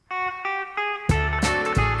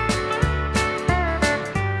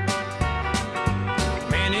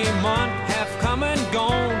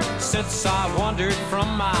since I wandered from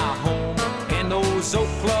my home in those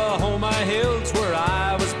Oklahoma hills where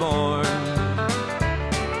I was born.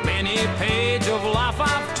 Many a page of life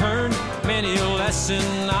I've turned, many a lesson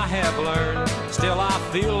I have learned. Still I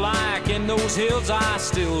feel like in those hills I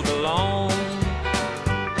still belong.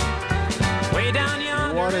 Way down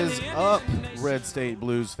yonder. What is up, Red State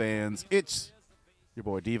Blues fans? It's your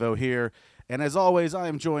boy Devo here. And as always, I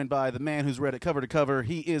am joined by the man who's read it cover to cover.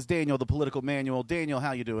 He is Daniel, the political manual. Daniel,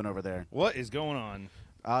 how you doing over there? What is going on?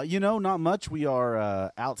 Not much. We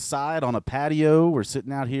are outside on a patio. We're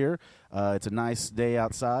sitting out here. It's a nice day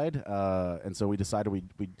outside, and so we decided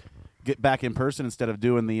we'd get back in person instead of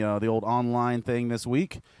doing the old online thing this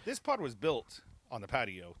week. This pod was built on the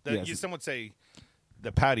patio. Yes. Some would say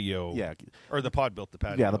the patio. Yeah. Or the pod built the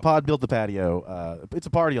patio. Yeah, the pod built the patio. It's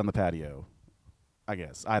a party on the patio, I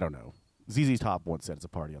guess. I don't know. ZZ Top once said it's a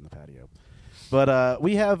party on the patio. But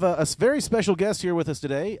we have a very special guest here with us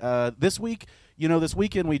today. This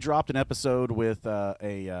weekend we dropped an episode with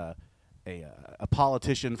a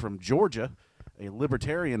politician from Georgia, a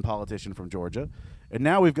libertarian politician from Georgia. And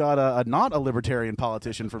now we've got not a libertarian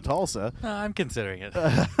politician from Tulsa. I'm considering it.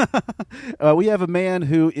 We have a man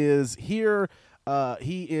who is here.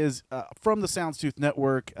 He is from the Soundstooth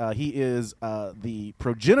Network. He is the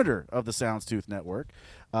progenitor of the Soundstooth Network.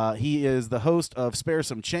 He is the host of Spare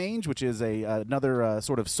Some Change, which is another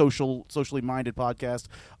sort of socially minded podcast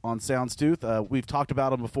on Soundstooth. We've talked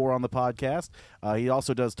about him before on the podcast. He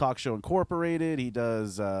also does Talk Show Incorporated. He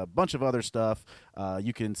does a bunch of other stuff.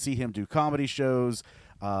 You can see him do comedy shows.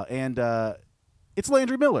 And it's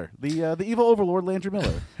Landry Miller, the evil overlord, Landry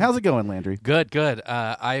Miller. How's it going, Landry? Good.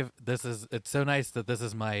 It's so nice that this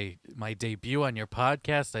is my debut on your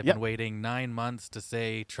podcast. I've been waiting 9 months to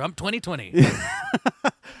say Trump 2020.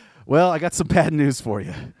 Well, I got some bad news for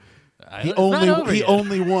you. He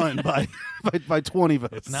only won by 20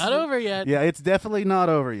 votes. It's not over yet. Yeah, it's definitely not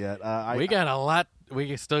over yet.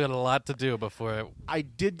 We still got a lot to do before. I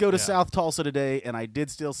did go to South Tulsa today, and I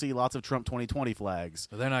did still see lots of Trump 2020 flags.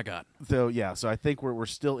 They're not gone. So I think we're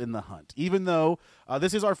still in the hunt. Even though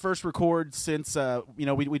this is our first record since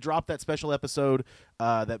we dropped that special episode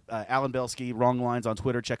that Alan Belsky, Wrong Lines on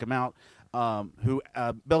Twitter, check him out.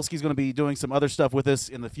 Belsky's going to be doing some other stuff with us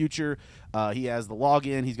in the future. He has the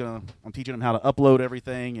login. I'm teaching him how to upload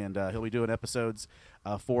everything, and he'll be doing episodes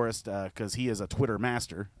for us because he is a Twitter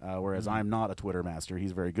master, whereas I'm not a Twitter master.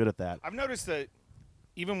 He's very good at that. I've noticed that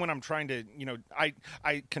even when I'm trying to, I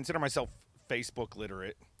consider myself Facebook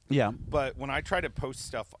literate. Yeah. But when I try to post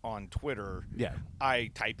stuff on Twitter,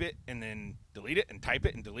 I type it and then delete it and type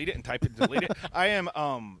it and delete it and type it and delete it. I am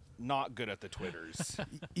not good at the Twitters.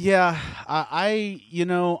 Yeah,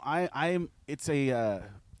 it's a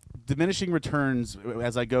diminishing returns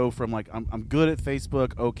as I go from I'm good at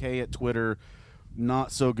Facebook, okay at Twitter,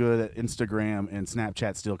 not so good at Instagram, and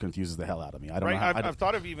Snapchat still confuses the hell out of me. I don't know. I've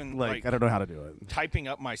thought of even I don't know how to do it. Typing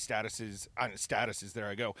up my statuses. There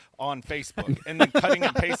I go on Facebook, and then cutting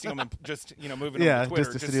and pasting them and just moving them to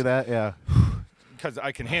Twitter. just to do that. Yeah. Because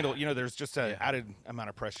I can handle, there's just an added amount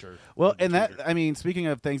of pressure. Well, and speaking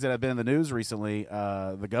of things that have been in the news recently,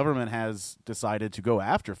 the government has decided to go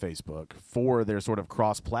after Facebook for their sort of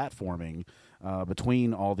cross-platforming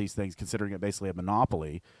between all these things, considering it basically a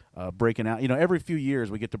monopoly, breaking out. Every few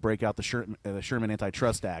years we get to break out the Sherman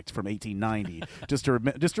Antitrust Act from 1890, just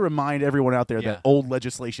to remind everyone out there that old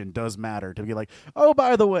legislation does matter. To be like, oh,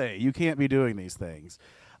 by the way, you can't be doing these things.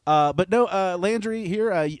 But no, Landry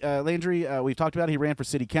here. Landry, we've talked about it. He ran for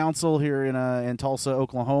city council here in Tulsa,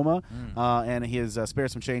 Oklahoma, and his Spare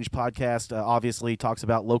Some Change podcast obviously talks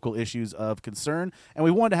about local issues of concern. And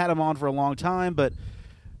we wanted to have him on for a long time, but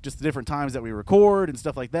just the different times that we record and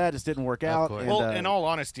stuff like that just didn't work out. And, well, in all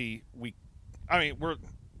honesty,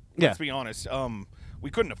 let's be honest. We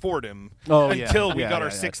couldn't afford him until we got our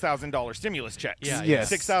 $6,000 stimulus checks.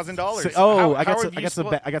 $6,000. Oh, I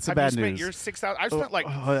got some bad news. Your $6,000. I spent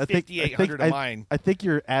 $5,800 of mine. I think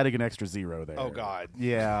you're adding an extra zero there. Oh God.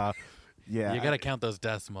 Yeah. Yeah, you got to count those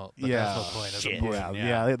decimal point as a point.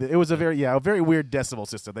 Yeah, it was a very weird decimal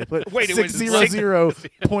system. They put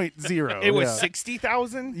 600.0. It was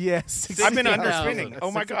 60,000. Yes, I've been underspending. Oh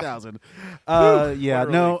my God.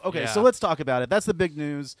 Okay, so let's talk about it. That's the big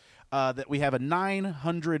news. That we have a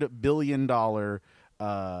 $900 billion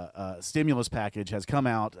stimulus package has come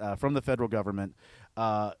out from the federal government,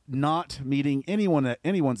 not meeting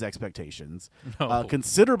anyone's expectations,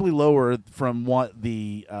 considerably lower from what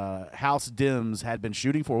the House Dems had been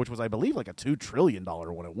shooting for, which was, I believe, like a $2 trillion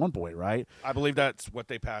one at one point, right? I believe that's what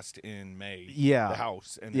they passed in May. Yeah, the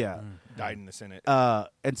House and died in the Senate.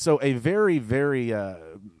 And so a very, very,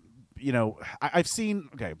 I've seen.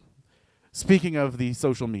 Okay, speaking of the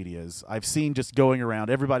social medias, I've seen just going around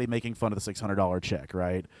everybody making fun of the $600 check,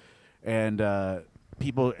 right? And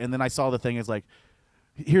people, and then I saw the thing is like,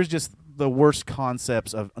 here's just the worst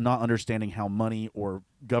concepts of not understanding how money or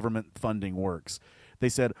government funding works. They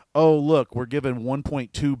said, "Oh, look, we're giving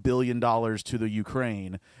 $1.2 billion to the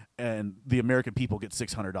Ukraine, and the American people get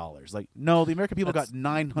 $600." Like, no, the American people got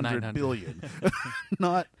 900 billion,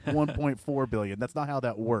 not 1.4 billion. That's not how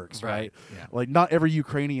that works, right? Yeah. Like, not every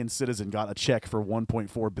Ukrainian citizen got a check for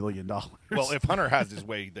 $1.4 billion. Well, if Hunter has his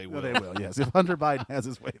way, they will. They will, yes. If Hunter Biden has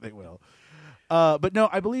his way, they will. But no,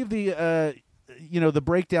 I believe the the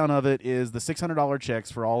breakdown of it is the $600 checks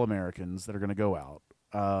for all Americans that are going to go out.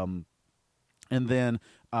 And then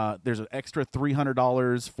there's an extra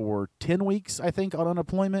 $300 for 10 weeks, I think, on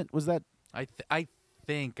unemployment. Was that? I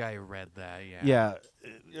think I read that. Yeah.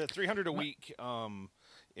 Yeah, $300 a week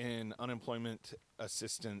in unemployment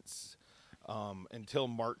assistance until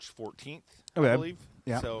March 14th, I believe.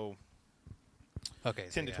 Yeah. So, okay,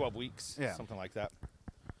 10 to 12 weeks, something like that.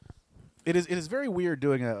 It is very weird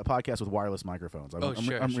doing a podcast with wireless microphones. I'm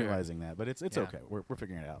sure. realizing that, but it's okay. We're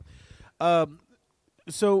figuring it out.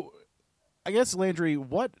 So, I guess, Landry,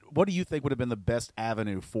 what do you think would have been the best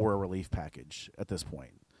avenue for a relief package at this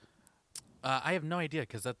point? I have no idea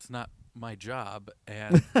because that's not my job,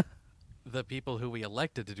 and the people who we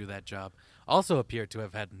elected to do that job also appear to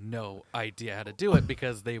have had no idea how to do it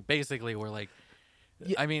because they basically were like,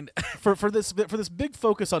 I mean, for this big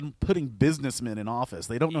focus on putting businessmen in office,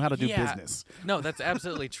 they don't know how to do business. No, that's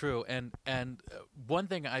absolutely true. And one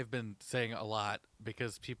thing I've been saying a lot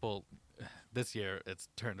because people. This year, it's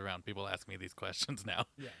turned around. People ask me these questions now.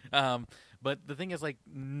 Yeah. But the thing is, like,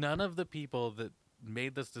 none of the people that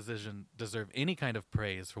made this decision deserve any kind of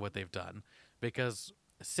praise for what they've done because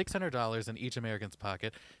 $600 in each American's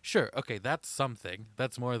pocket, sure, okay, that's something.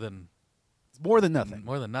 That's more than nothing.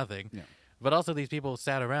 More than nothing. Yeah. But also these people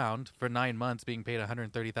sat around for 9 months being paid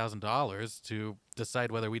 $130,000 to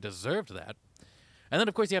decide whether we deserved that. And then,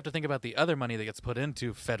 of course, you have to think about the other money that gets put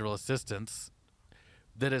into federal assistance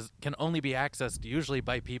that can only be accessed usually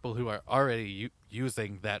by people who are already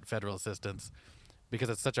using that federal assistance because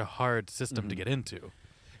it's such a hard system to get into.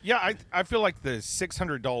 Yeah, I feel like the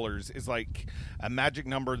 $600 is like a magic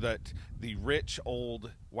number that the rich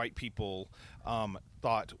old white people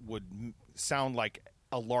thought would sound like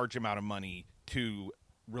a large amount of money to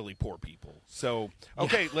really poor people. So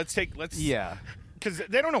okay, let's because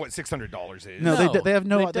they don't know what $600 is. No, they have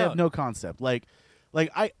no concept. Like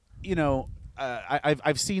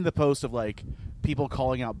I've seen the post of like people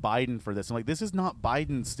calling out Biden for this. I'm like, this is not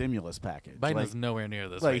Biden's stimulus package. Biden is nowhere near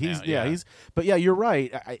this. Like right now. But yeah, you're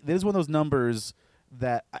right. This is one of those numbers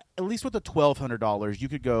that at least with the $1,200, you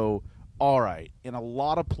could go, all right, in a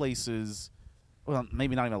lot of places. Well,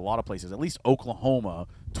 maybe not even a lot of places. At least Oklahoma,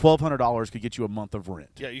 $1,200 could get you a month of rent.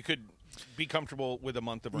 Yeah, you could be comfortable with a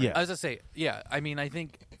month of rent. Yeah. I was gonna say, I mean, I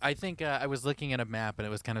think I was looking at a map and it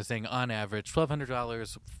was kind of saying on average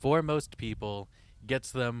 $1,200 for most people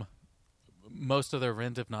gets them most of their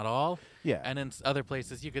rent, if not all. Yeah. And in other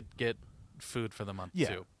places, you could get food for the month Yeah.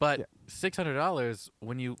 too. But $600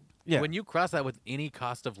 when you cross that with any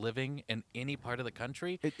cost of living in any part of the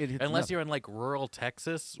country, unless you're in like rural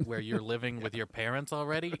Texas where you're living with your parents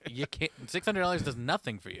already, you can't. $600 does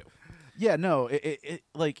nothing for you. Yeah, no,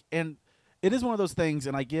 and it is one of those things,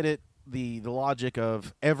 and I get it, the logic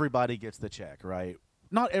of everybody gets the check, right?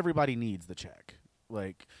 Not everybody needs the check.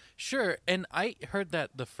 Like, sure, and I heard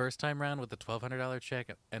that the first time around with the $1,200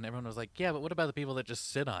 check, and everyone was like, yeah, but what about the people that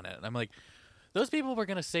just sit on it? And I'm like, those people were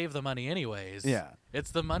going to save the money anyways. Yeah.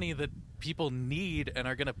 It's the money that people need and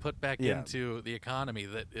are going to put back into the economy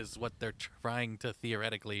that is what they're trying to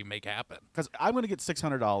theoretically make happen. Because I'm going to get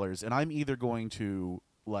 $600, and I'm either going to,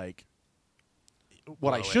 like,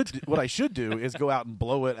 what I should do is go out and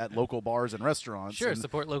blow it at local bars and restaurants. Sure, and,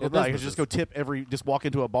 support local businesses. Just go just walk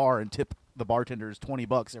into a bar and tip the bartenders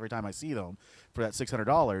 $20 every time I see them for that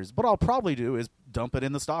 $600. What I'll probably do is dump it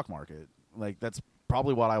in the stock market. Like, that's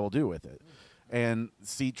probably what I will do with it, and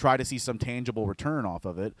try to see some tangible return off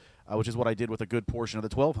of it, which is what I did with a good portion of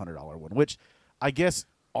the $1,200 one, which I guess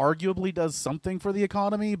arguably does something for the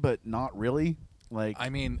economy, but not really. Like, I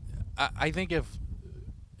mean, I think if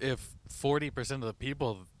 40% of the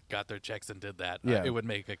people got their checks and did that, it would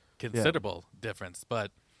make a considerable difference.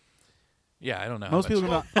 But yeah, I don't know. Most people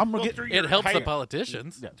are not. It helps the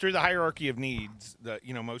politicians. Yeah. Through the hierarchy of needs that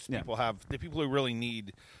most people have. The people who really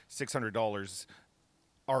need $600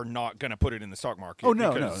 are not going to put it in the stock market. Oh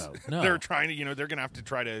no. They're trying to. They're going to have to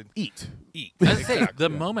try to eat. I say the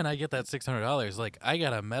moment I get that $600, like I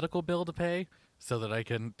got a medical bill to pay so that I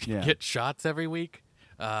can get shots every week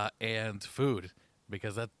and food.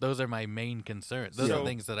 because those are my main concerns. Those are So the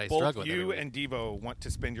things that I both struggle with. you every and Devo want to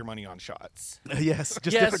spend your money on shots. Yes,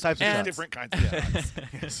 just Yes, different types of and- shots. Different kinds of shots.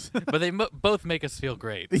 Yes. week. But they both make us feel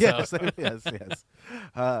great. Yes, So. yes.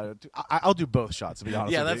 I'll do both shots, to be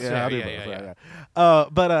honest. Yeah, with you. that's fair. I'll do Yeah,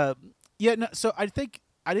 both. No, so I think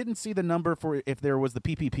I didn't see the number for if there was the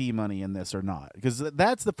PPP money in this or not, because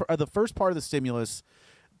that's the first part of the stimulus.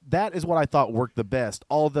 That is what I thought worked the best,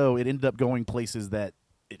 although it ended up going places that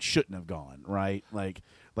it shouldn't have gone, right? Like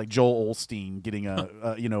Joel Osteen getting a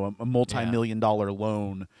multi-million-dollar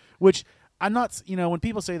loan, which I'm not, when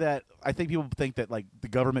people say that, I think people think that like the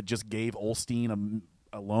government just gave Osteen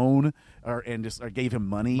a loan or gave him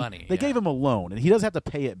money. They gave him a loan, and he does have to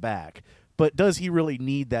pay it back. But does he really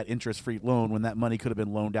need that interest-free loan when that money could have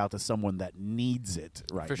been loaned out to someone that needs it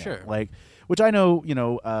right For now? sure. Like, which I know,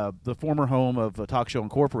 the former home of Talk Show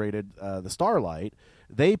Incorporated, the Starlight,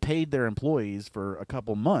 they paid their employees for a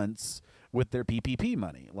couple months with their PPP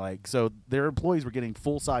money. Like, so their employees were getting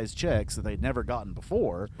full-size checks that they'd never gotten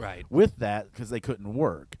before Right. with that because they couldn't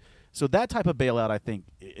work. So that type of bailout, I think,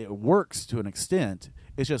 it works to an extent.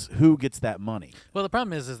 It's just who gets that money. Well, the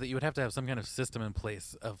problem is that you would have to have some kind of system in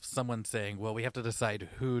place of someone saying, well, we have to decide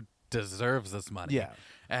who deserves this money. Yeah.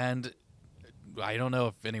 And I don't know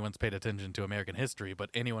if anyone's paid attention to American history, but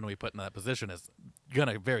anyone we put in that position is going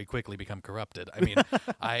to very quickly become corrupted. I mean,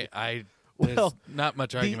 there's Well, not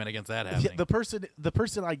much argument against that happening. The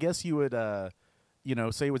person I guess you would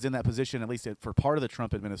say was in that position, at least for part of the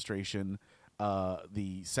Trump administration,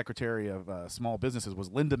 the Secretary of Small Businesses was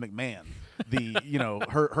Linda McMahon.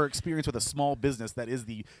 Her experience with a small business that is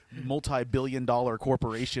the multi-billion-dollar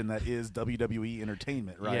corporation that is WWE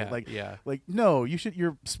Entertainment, right? Yeah. Like no,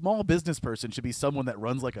 your small business person should be someone that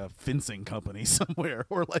runs like a fencing company somewhere,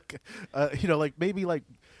 or maybe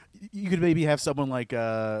you could maybe have someone like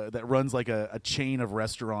that runs like a chain of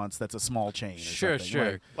restaurants that's a small chain. Or something.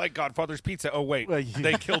 Sure. Like Godfather's Pizza. Oh, wait.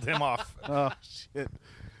 They killed him off. Oh shit.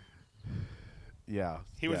 Yeah,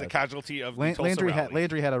 He was a casualty of the Tulsa Landry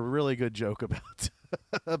rally. had a really good joke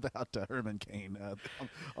about Herman Cain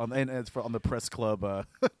on the press club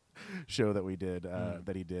show that we did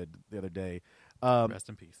that he did the other day. Rest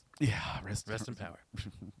in peace. Yeah, Rest in power.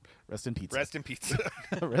 Rest in pizza. Rest in pizza.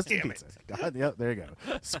 Rest in Damn pizza. it. God, yeah, there you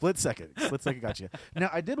go. Split second got you. Now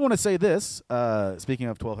I did want to say this. Speaking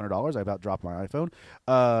of $1,200, I about dropped my iPhone.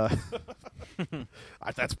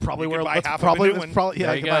 That's probably You where could buy that's half of probably a new that's one. probably There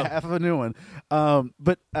I you could buy go. half of a new one.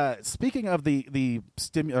 But speaking of the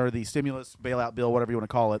stimulus bailout bill, whatever you want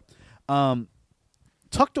to call it.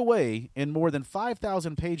 Tucked away in more than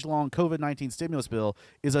 5,000-page-long COVID-19 stimulus bill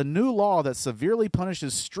is a new law that severely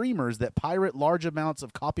punishes streamers that pirate large amounts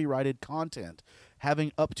of copyrighted content,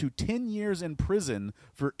 having up to 10 years in prison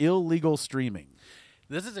for illegal streaming.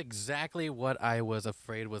 This is exactly what I was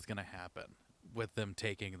afraid was going to happen with them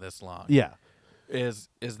taking this long. Yeah. Is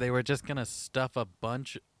they were just going to stuff a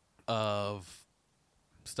bunch of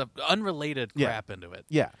stuff, unrelated Yeah. crap into it.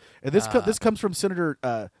 Yeah. And this comes from Senator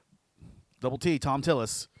Double T, Tom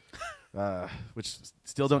Tillis, which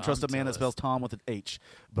still don't trust a man that Tillis. spells Tom with an H.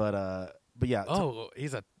 But yeah. Oh,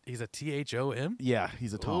 he's a THOM? Yeah,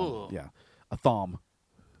 he's a Tom. Ooh. Yeah. A thom.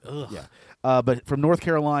 Ugh. Yeah. But from North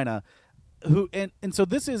Carolina, and so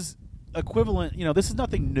this is equivalent, this is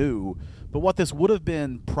nothing new, but what this would have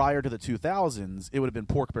been prior to the 2000s, it would have been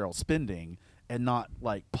pork barrel spending and not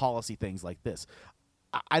like policy things like this.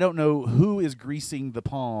 I don't know who is greasing the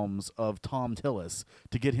palms of Tom Tillis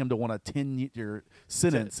to get him to want a 10-year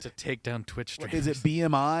sentence. To take down Twitch streamers. Is it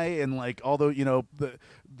BMI and like although the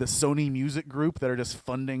Sony Music Group that are just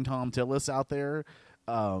funding Tom Tillis out there?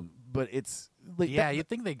 But it's like you'd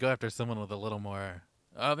think they'd go after someone with a little more.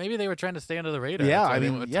 Maybe they were trying to stay under the radar. Yeah, That's why I they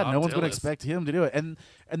mean, went with yeah, Tom no one's going to Tillis. expect him to do it, and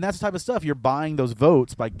that's the type of stuff you're buying those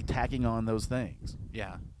votes by tacking on those things.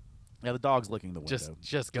 Yeah, Yeah, the dog's licking the window.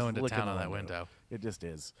 just going to licking town the on that window. It just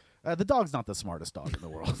is. The dog's not the smartest dog in the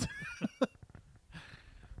world.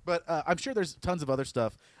 But I'm sure there's tons of other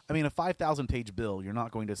stuff. I mean, a 5,000-page bill, you're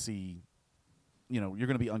not going to see, you're going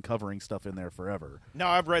to be uncovering stuff in there forever. No,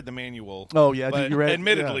 I've read the manual. Oh, yeah, but you read?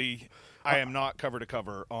 admittedly, I am not cover to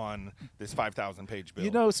cover on this 5,000-page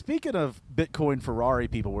bill. Speaking of Bitcoin Ferrari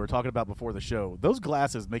people we were talking about before the show, those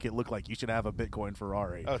glasses make it look like you should have a Bitcoin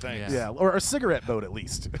Ferrari. Oh, thanks. Yeah, or a cigarette boat at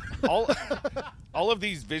least. all of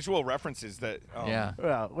these visual references that Yeah.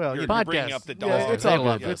 well, you're Podcast. bringing up the dog. yeah, it's They all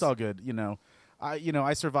love good. this. It's all good.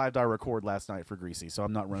 I survived our record last night for Greasy, so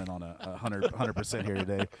I'm not running on a 100% here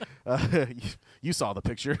today. You saw the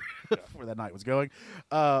picture where that night was going,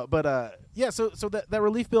 so that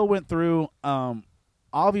relief bill went through.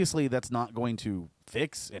 Obviously, that's not going to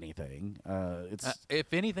fix anything. It's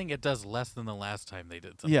If anything, it does less than the last time they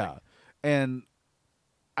did something. yeah, and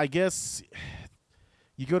I guess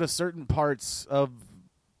you go to certain parts of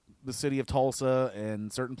the city of Tulsa,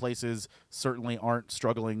 and certain places certainly aren't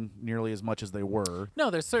struggling nearly as much as they were. No,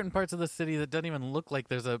 there's certain parts of the city that doesn't even look like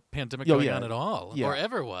there's a pandemic Oh, going yeah. on at all, Yeah. or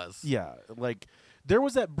ever was. Yeah, like there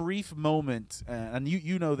was that brief moment, and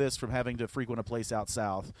you know this from having to frequent a place out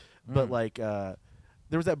south, but like there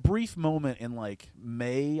was that brief moment in like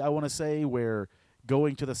May, I want to say, where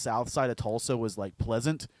going to the south side of Tulsa was like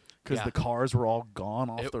pleasant because Yeah. the cars were all gone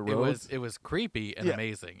off the roads. It was creepy and Yeah.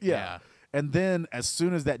 amazing. Yeah. And then as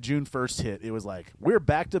soon as that June 1st hit, it was like, we're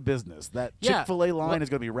back to business. That Yeah. Chick-fil-A line is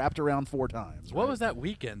going to be wrapped around 4 times. What right? was that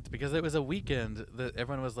weekend? Because it was a weekend that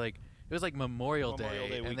everyone was like, it was like Memorial Day, Day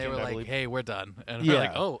and they weekend, were I like, believe. "Hey, we're done," and Yeah. we're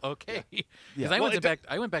like, "Oh, okay." Because Yeah. I Well,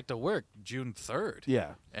 I went back to work June 3rd.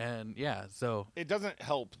 Yeah. And yeah, so It doesn't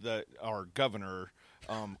help that our governor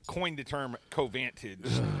coined the term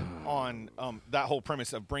 "covantage" on that whole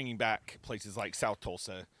premise of bringing back places like South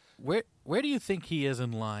Tulsa. where do you think he is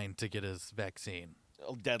in line to get his vaccine?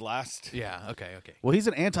 Dead last. Yeah. Okay. Well, he's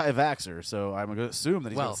an anti-vaxxer, so I'm going to assume that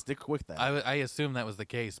he's going Well, to stick with that. I assume that was the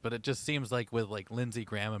case, but it just seems like with like Lindsey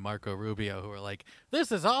Graham and Marco Rubio, who are like,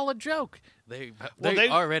 "This is all a joke." They're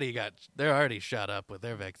already shot up with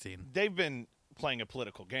their vaccine. They've been playing a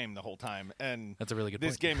political game the whole time, and That's a really good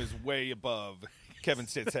this point. game is way above Kevin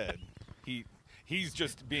Stitt's head. He's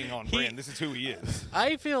just being on brand. This is who he is.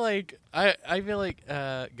 I feel like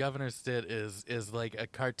Governor Stitt is like a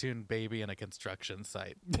cartoon baby in a construction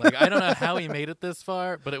site. Like I don't know how he made it this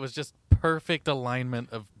far, but it was just perfect alignment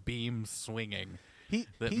of beams swinging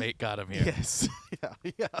that got him here. Yes.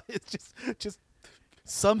 yeah. It's just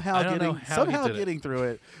somehow I don't know how he did it. getting through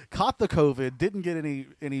it. Caught the COVID. Didn't get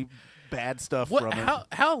any bad stuff from it.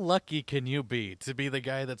 How lucky can you be to be the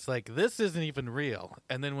guy that's like, this isn't even real,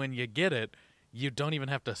 and then when you get it, you don't even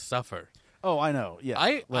have to suffer. Oh, I know. Yeah.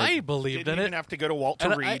 I believed Didn't in even it. have to go to Walter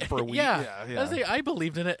and Reed for a week. Yeah, Yeah. I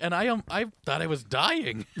believed in it, and I thought I was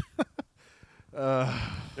dying.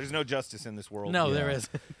 There's no justice in this world. No, Yeah. there is.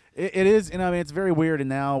 It is, and I mean, it's very weird. And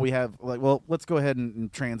now we have let's go ahead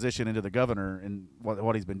and transition into the governor and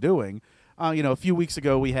what he's been doing. A few weeks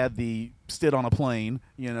ago we had the Stitt on a plane,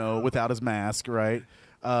 without his mask, right?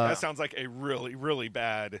 That sounds like a really, really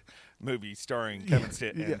bad movie starring Kevin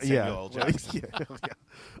Stitt and Samuel L. Jackson.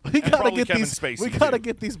 We gotta probably get Kevin these. Spacey, We gotta too.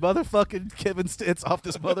 get these motherfucking Kevin Stitts off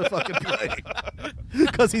this motherfucking plane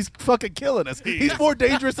because he's fucking killing us. He's more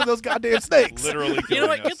dangerous than those goddamn snakes. Literally killing You know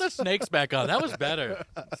what? us. Get the snakes back on. That was better.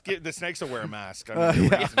 The snakes will wear a mask. I mean,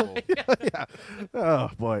 they're reasonable. Oh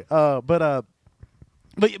boy.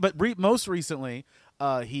 Most recently,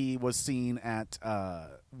 he was seen at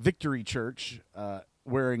Victory Church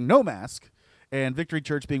wearing no mask. And Victory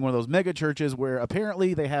Church being one of those mega churches where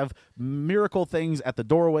apparently they have miracle things at the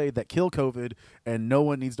doorway that kill COVID, and no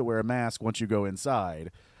one needs to wear a mask once you go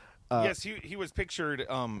inside. Yes, he was pictured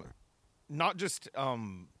not just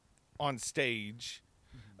on stage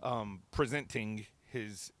presenting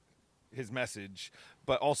his message,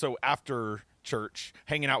 but also after church,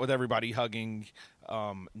 hanging out with everybody, hugging.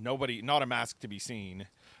 Not a mask to be seen.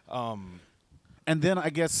 And then I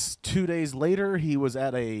guess 2 days later, he was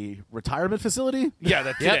at a retirement facility. Yeah,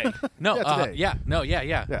 that today. Yep. No. Yeah, today.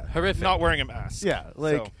 Yeah. Horrific. Not wearing a mask. Yeah,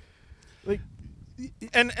 like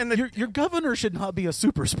and your governor should not be a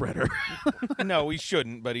super spreader. no, he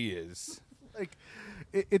shouldn't, but he is. Like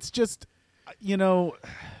it's just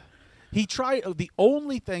he tried the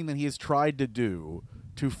only thing that he has tried to do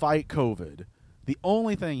to fight COVID, the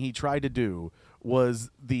only thing he tried to do was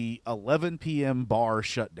the 11 p.m. bar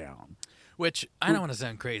shutdown. Which I don't want to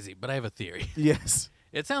sound crazy, but I have a theory. Yes.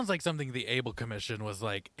 It sounds like something the Able Commission was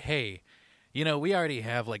like, hey, we already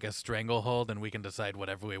have like a stranglehold and we can decide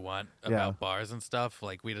whatever we want about bars and stuff.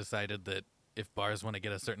 Like we decided that if bars want to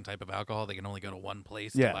get a certain type of alcohol, they can only go to one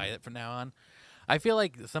place to buy it from now on. I feel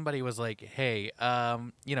like somebody was like, hey,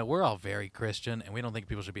 we're all very Christian and we don't think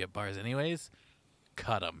people should be at bars anyways.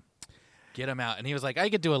 Cut them. Get him out. And he was like, I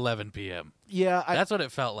could do 11 p.m. Yeah, That's what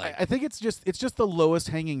it felt like. I think it's just the lowest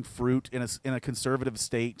hanging fruit in a conservative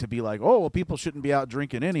state to be like, oh, well, people shouldn't be out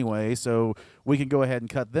drinking anyway, so we can go ahead and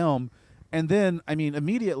cut them. And then, I mean,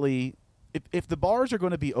 immediately, if the bars are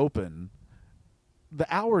going to be open, the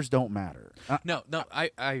hours don't matter.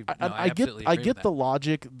 I get the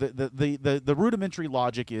logic. The rudimentary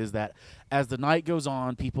logic is that as the night goes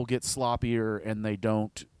on, people get sloppier and they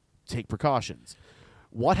don't take precautions.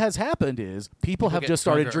 What has happened is people have get just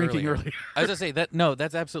started stronger drinking earlier. earlier. I was going to say that. No,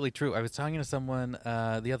 that's absolutely true. I was talking to someone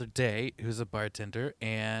the other day who's a bartender,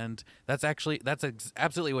 and that's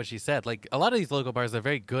absolutely what she said. Like a lot of these local bars are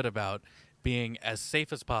very good about being as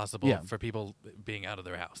safe as possible for people being out of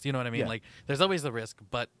their house. You know what I mean? Yeah. Like there's always the risk,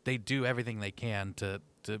 but they do everything they can to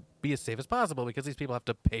to be as safe as possible because these people have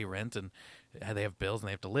to pay rent and they have bills and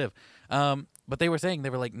they have to live. But they were saying, they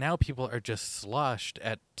were like, now people are just sloshed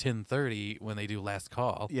at 10:30 when they do last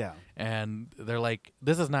call. Yeah. And they're like,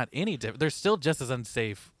 this is not any different. They're still just as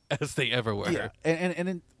unsafe as they ever were. Yeah.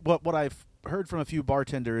 And what I've heard from a few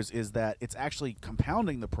bartenders is that it's actually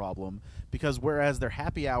compounding the problem because whereas their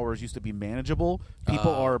happy hours used to be manageable,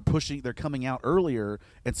 people are they're coming out earlier,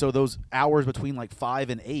 and so those hours between like 5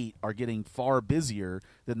 and 8 are getting far busier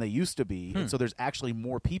than they used to be, and so there's actually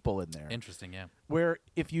more people in there. Interesting, yeah. Where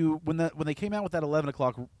if you when they came out with that 11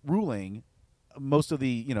 o'clock ruling, most of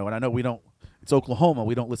the and I know it's Oklahoma,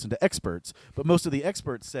 we don't listen to experts, but most of the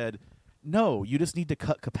experts said, no, you just need to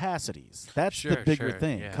cut capacities. That's the bigger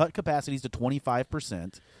thing. Yeah. Cut capacities to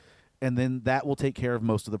 25%, and then that will take care of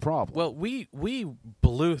most of the problem. Well, we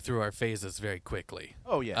blew through our phases very quickly.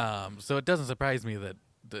 Oh, yeah. So it doesn't surprise me that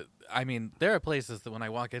there are places that when I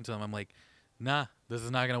walk into them, I'm like, nah, this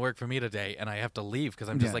is not going to work for me today, and I have to leave because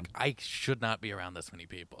I'm just like, I should not be around this many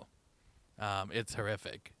people. It's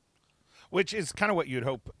horrific. Which is kind of what you'd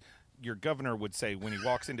hope your governor would say when he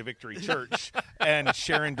walks into Victory Church and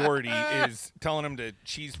Sharon Doherty is telling him to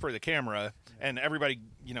cheese for the camera, and everybody,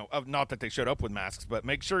 not that they showed up with masks, but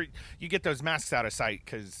make sure you get those masks out of sight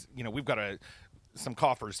because, we've got some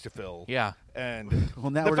coffers to fill. Yeah. And Well,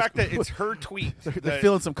 now the we're fact just- that it's her tweet. They're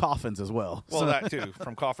filling some coffins as well. Well, So- that too,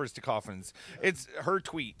 from coffers to coffins. It's her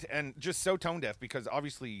tweet, and just so tone deaf because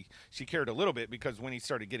obviously she cared a little bit because when he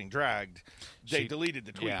started getting dragged, they deleted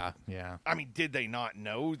the tweet. Yeah. I mean, did they not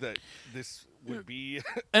know that this would be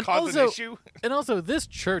And cause an issue? And also, this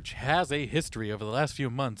church has a history over the last few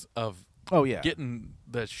months of getting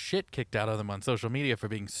the shit kicked out of them on social media for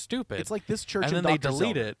being stupid. It's like this church and then Dr. they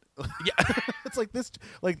delete Zellner. it. Yeah. It's like this.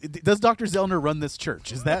 Like, does Dr. Zellner run this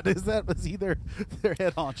church? Is he their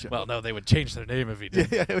head honcho? Well, no, they would change their name if he did.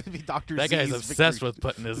 yeah, it would be Dr. That Z's guy's obsessed Victory- with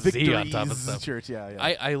putting his Z on top of Victory's stuff. Church. Yeah.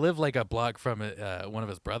 I live like a block from one of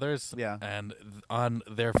his brothers. Yeah. And on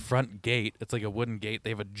their front gate, it's like a wooden gate.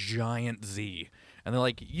 They have a giant Z. And they're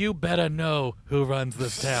like, you better know who runs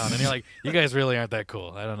this town. And you're like, you guys really aren't that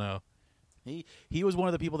cool. I don't know. He was one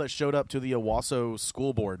of the people that showed up to the Owasso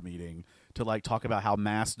school board meeting to talk about how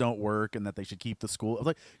masks don't work and that they should keep the school. I was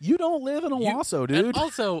like, you don't live in Owasso, dude. And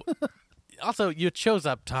also, you chose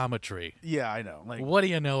optometry. Yeah, I know. What do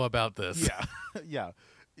you know about this? Yeah, yeah.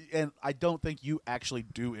 And I don't think you actually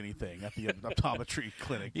do anything at the optometry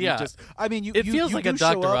clinic. Yeah. It feels like a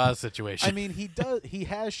Dr. Oz situation. I mean, he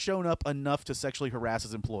has shown up enough to sexually harass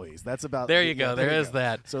his employees. That's about. There you go. There is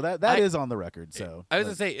that. So that is on the record. So I was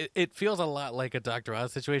gonna say it feels a lot like a Dr.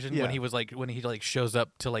 Oz situation Yeah. when he shows up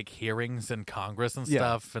to hearings in Congress and Yeah.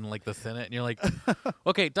 stuff and the Senate, and you're like,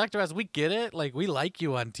 okay, Dr. Oz, we get it. We like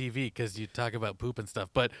you on TV because you talk about poop and stuff,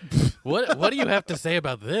 but what do you have to say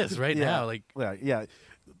about this right now? yeah.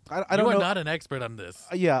 I don't you are know. not an expert on this.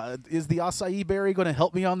 Yeah, is the acai berry going to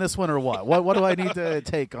help me on this one or what? What do I need to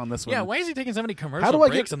take on this one? Yeah, why is he taking so many How commercial do I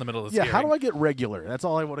breaks get in the middle of this? Yeah, hearing? how do I get regular? That's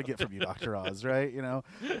all I want to get from you, Dr. Oz, right?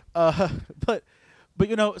 But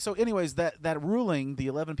so anyways, that ruling, the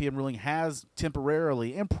 11 p.m. ruling, has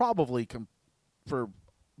temporarily and probably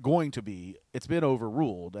it's been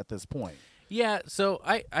overruled at this point. Yeah, so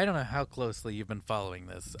I don't know how closely you've been following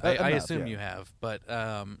this. I Enough, assume yeah. you have, but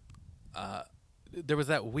there was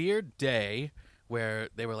that weird day where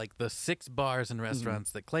they were the 6 bars and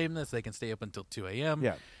restaurants that claim this, they can stay up until 2 a.m.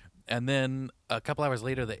 Yeah. And then a couple hours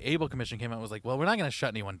later, the Able Commission came out and was like, well, we're not going to shut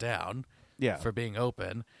anyone down for being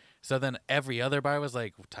open. So then every other bar was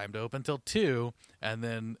like, time to open till 2. And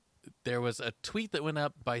then there was a tweet that went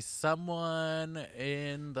up by someone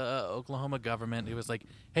in the Oklahoma government. It was like,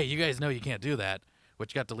 hey, you guys know you can't do that,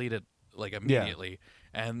 which got deleted immediately.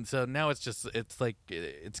 And so now it's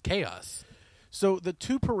chaos. So the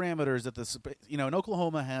two parameters that in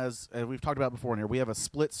Oklahoma has, we've talked about before in here, we have a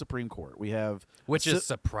split Supreme Court. We have Which is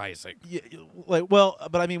surprising. Yeah,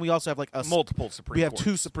 but I mean, we also have Multiple Supreme We have Courts.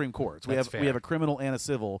 2 Supreme Courts. That's We have fair. a criminal and a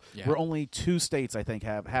civil. Yeah. Where only 2 states, I think,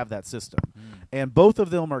 have that system, and both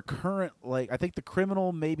of them are current. I think the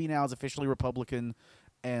criminal maybe now is officially Republican,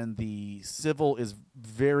 and the civil is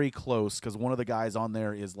very close because one of the guys on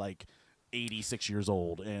there is 86 years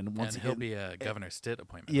old, and once And he'll be a Governor Stitt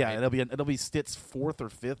appointment. yeah, right? it'll be Stitt's 4th or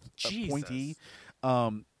 5th Jesus. appointee.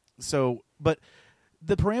 But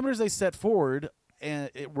the parameters they set forward,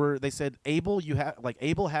 they said Able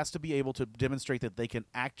Able has to be able to demonstrate that they can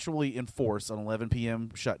actually enforce an 11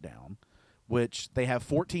 p.m. shutdown, which they have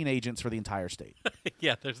 14 agents for the entire state.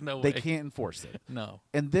 Yeah, there's no They way. can't enforce it. No.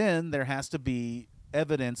 And then there has to be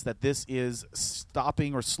evidence that this is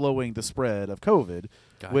stopping or slowing the spread of COVID,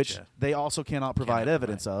 which Gotcha. they also cannot provide Cannot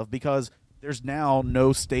evidence of because there's now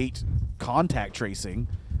no state contact tracing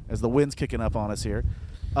as the wind's kicking up on us here.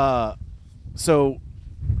 So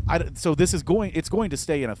this is going to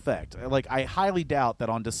stay in effect. Like, I highly doubt that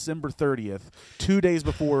on December 30th, 2 days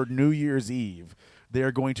before New Year's Eve,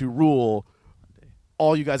 they're going to rule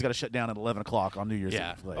all you guys got to shut down at 11 o'clock on New Year's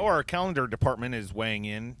Eve. Like, our calendar department is weighing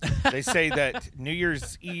in. They say that New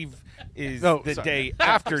Year's Eve is the day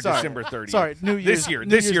after December 30th. Sorry, New Year's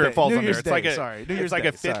This year it falls New on Year's there. It's Day. it's like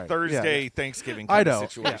a fifth Sorry. Thursday Yeah. Thanksgiving I kind know.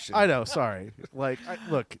 of situation. I know. Sorry. Like,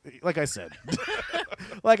 look, like I said,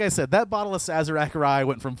 that bottle of Sazerac rye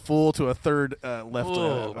went from full to a third left.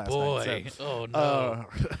 Oh last boy! night, so, Oh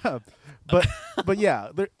no! but yeah,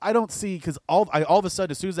 I don't see, because all of a sudden,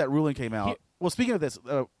 as soon as that ruling came out. Well, speaking of this,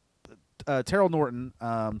 Terrell Norton,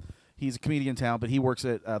 he's a comedian in town, but he works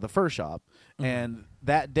at the Fur Shop. Mm-hmm. And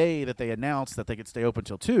that day that they announced that they could stay open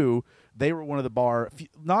till 2, they were one of the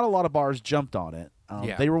not a lot of bars jumped on it.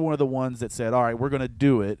 They were one of the ones that said, all right, we're going to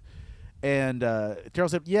do it. And Terrell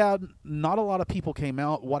said, yeah, not a lot of people came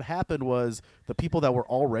out. What happened was the people that were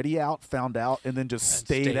already out found out and then just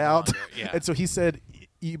stayed out. Yeah. And so he said,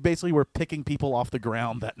 you basically were picking people off the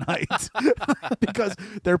ground that night because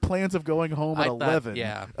their plans of going home at 11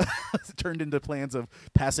 turned into plans of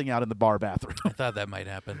passing out in the bar bathroom. I thought that might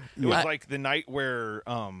happen. It was like the night where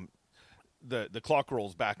the clock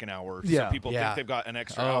rolls back an hour, so people think they've got an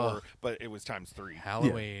extra hour, but it was times 3.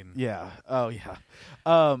 Halloween. Yeah. Oh, yeah.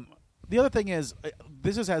 The other thing is,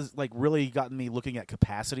 this has like really gotten me looking at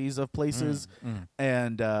capacities of places,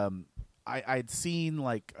 and I'd seen,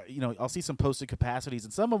 like, I'll see some posted capacities,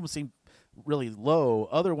 and some of them seem really low.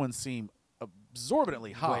 Other ones seem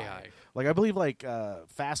absorbently high. Way high. Like, I believe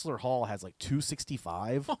Fassler Hall has like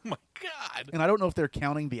 265. Oh my God! And I don't know if they're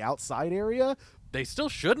counting the outside area. They still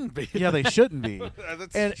shouldn't be. Yeah, they shouldn't be.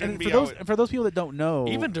 and for those people that don't know,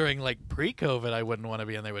 even during like pre-COVID, I wouldn't want to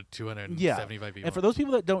be in there with 275 people. And for those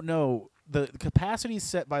people that don't know, the capacities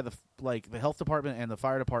set by the health department and the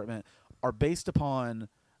fire department are based upon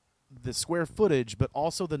the square footage, but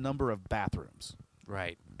also the number of bathrooms.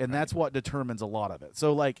 Right. And that's what determines a lot of it.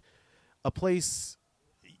 So, like, a place,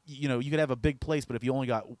 you could have a big place, but if you only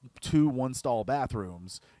got 2 one-stall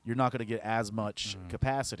bathrooms, you're not going to get as much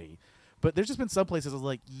capacity. But there's just been some places I was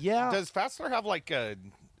like, Does Fassler have like a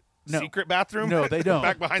secret bathroom? No, they don't.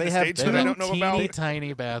 Back behind the have stage that I don't know about?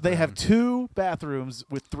 Tiny bathrooms. They have 2 bathrooms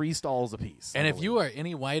with 3 stalls apiece. And if you are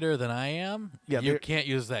any whiter than I am, you can't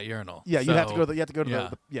use that urinal. Yeah, you have to go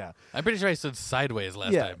to the I'm pretty sure I stood sideways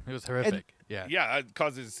last time. It was horrific. Yeah, it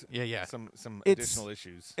causes some additional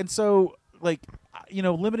issues. And so, like,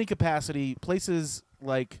 limiting capacity, places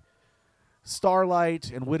like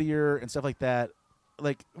Starlight and Whittier and stuff like that,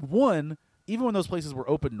 like, even when those places were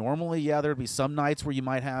open normally, there'd be some nights where you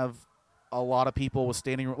might have a lot of people with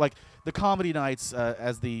standing room, like the comedy nights,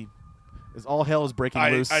 as all hell is breaking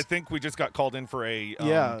loose. I think we just got called in for a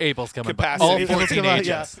Abel's coming capacity. All Abel's 14 coming,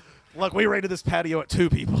 agents. Look, we rated this patio at 2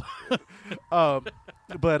 people.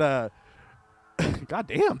 But God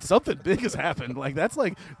damn, something big has happened. Like, that's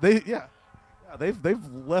like they've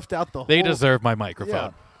left out the whole. They deserve my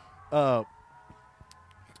microphone.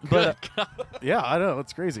 But I know,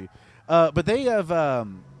 it's crazy. But they have,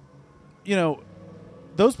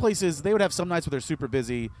 those places, they would have some nights where they're super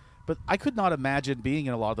busy, but I could not imagine being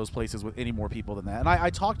in a lot of those places with any more people than that. And I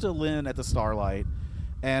talked to Lynn at the Starlight,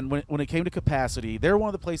 and when it came to capacity, they're one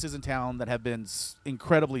of the places in town that have been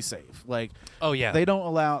incredibly safe. Like, they don't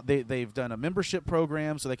allow, they've done a membership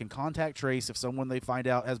program so they can contact trace if someone they find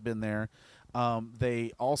out has been there.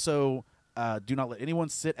 They also do not let anyone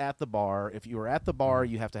sit at the bar. If you are at the bar,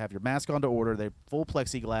 you have to have your mask on to order. They've full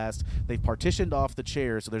plexiglass. They've partitioned off the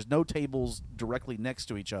chairs, so there's no tables directly next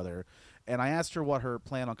to each other. And I asked her what her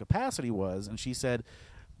plan on capacity was, and she said,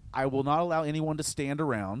 I will not allow anyone to stand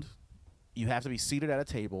around. You have to be seated at a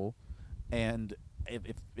table, and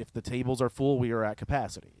if the tables are full, we are at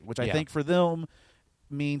capacity, which I think for them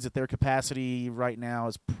means that their capacity right now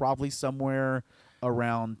is probably somewhere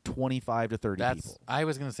around 25 to 30 people. I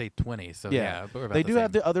was going to say 20, so yeah. We're about they the do same.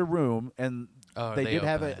 have the other room, and they did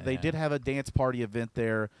open have a dance party event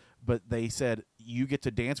there, but they said you get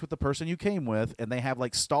to dance with the person you came with, and they have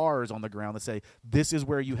like stars on the ground that say this is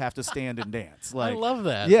where you have to stand and dance. Like, I love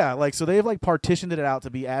that. Yeah, like, so they've like partitioned it out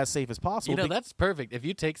to be as safe as possible. That's perfect. If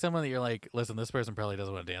you take someone that you're like, listen, this person probably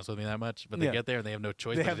doesn't want to dance with me that much, but they get there and they have no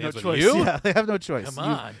choice. They but have to no dance choice. With you? Yeah, they have no choice. Come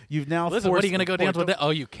on. You've now listen. What are you going to go dance with? That?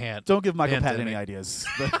 Oh, you can't. Don't give Michael Dance Patton any ideas.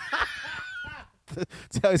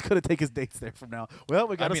 That's how he's going to take his dates there from now. Well,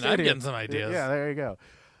 we got. I'm getting some ideas. Yeah, there you go.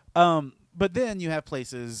 But then you have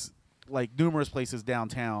places like numerous places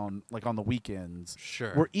downtown, like on the weekends,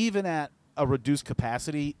 Sure. where even at a reduced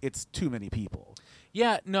capacity, it's too many people.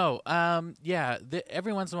 Yeah, no,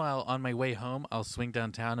 every once in a while on my way home, I'll swing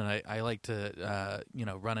downtown, and I like to,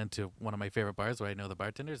 run into one of my favorite bars where I know the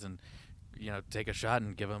bartenders, and take a shot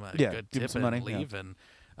and give them a good give 'em tip some and money, leave. And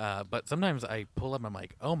but sometimes I pull up, and I'm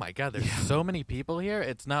like, oh my god, there's so many people here.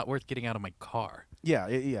 It's not worth getting out of my car.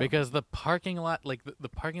 Yeah. Because the parking lot, like the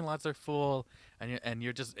parking lots are full, and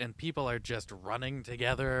you're just people are just running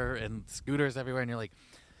together, and scooters everywhere, and you're like,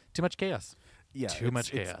 too much chaos. Yeah, too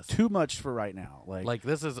much chaos. Too much for right now. Like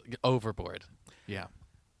this is overboard. Yeah.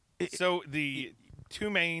 So the two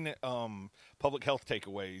main public health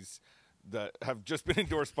takeaways that have just been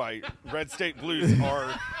endorsed by Red State Blues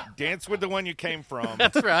are dance with the one you came from.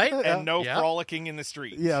 That's right. And no frolicking in the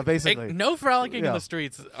streets. Yeah, basically. No frolicking in the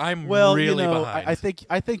streets. I'm well, really behind.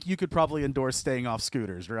 I think you could probably endorse staying off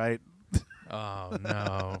scooters, right? Oh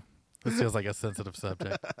no. This feels like a sensitive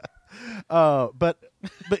subject. But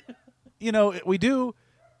we do.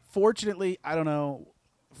 Fortunately, I don't know.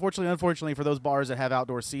 Fortunately, unfortunately, for those bars that have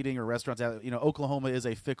outdoor seating or restaurants, Oklahoma is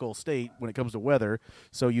a fickle state when it comes to weather.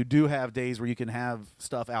 So you do have days where you can have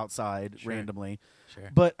stuff outside randomly. Sure.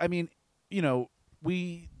 But I mean,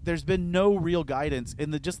 there's been no real guidance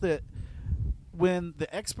in when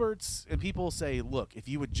the experts and people say, look, if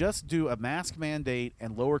you would just do a mask mandate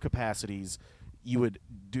and lower capacities, you would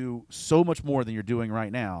do so much more than you're doing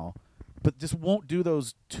right now. But just won't do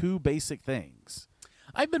those two basic things.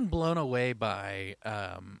 I've been blown away by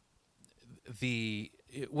and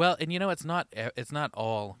it's not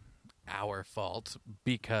all our fault,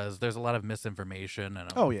 because there's a lot of misinformation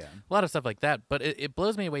and a lot of stuff like that. But it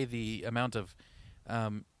blows me away the amount of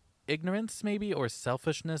ignorance, maybe, or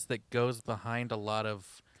selfishness that goes behind a lot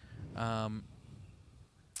of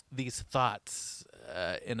these thoughts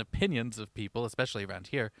and opinions of people, especially around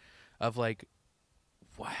here, of like,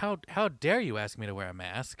 how dare you ask me to wear a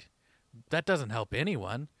mask? That doesn't help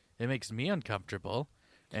anyone. It makes me uncomfortable,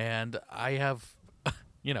 and I have,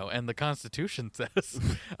 and the Constitution says,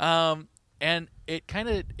 and it kind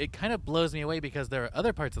of blows me away, because there are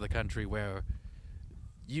other parts of the country where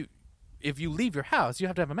if you leave your house, you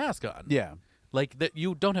have to have a mask on. Yeah, like that,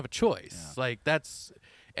 you don't have a choice. Yeah. Like that's,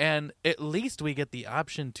 and at least we get the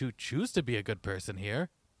option to choose to be a good person here.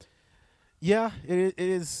 Yeah, it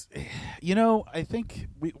is. I think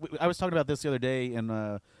I was talking about this the other day in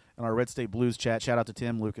our Red State Blues chat. Shout out to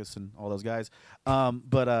Tim, Lucas, and all those guys.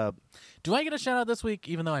 But do I get a shout out this week,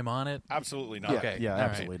 even though I'm on it? Absolutely not. Yeah, okay, yeah,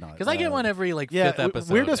 absolutely not. Because I get one every fifth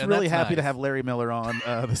episode. We're just really happy nice. to have Larry Miller on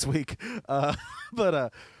this week. But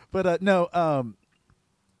no.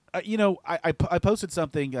 I posted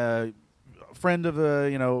something. A friend of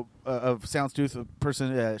of Soundstooth, a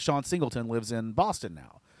person, Sean Singleton, lives in Boston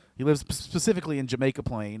now. He lives specifically in Jamaica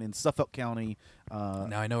Plain in Suffolk County.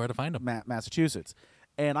 Now I know where to find him. Massachusetts.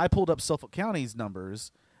 And I pulled up Suffolk County's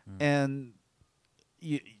numbers, and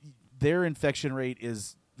their infection rate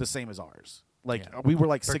is the same as ours. Like we were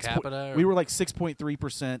like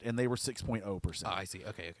 6.3%, and they were 6.0%. Oh, I see.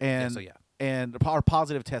 Okay. And and our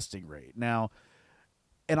positive testing rate now.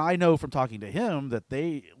 And I know from talking to him that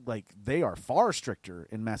they are far stricter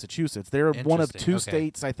in Massachusetts. They're one of two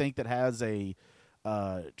states, I think, that has a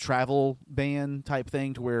travel ban type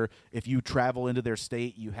thing, to where if you travel into their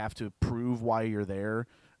state, you have to prove why you're there.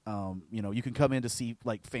 You can come in to see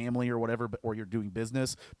like family or whatever, or you're doing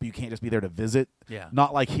business, but you can't just be there to visit. Yeah.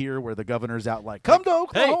 Not like here where the governor's out like, come to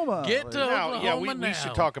Oklahoma. Hey, get to Oklahoma now. We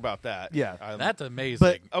should talk about that. Yeah. That's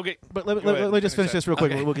amazing. But let me just finish this real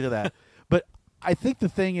quick. Okay. We'll get to that. But I think the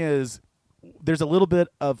thing is, there's a little bit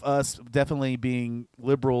of us definitely being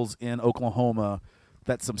liberals in Oklahoma,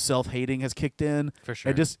 that some self-hating has kicked in. For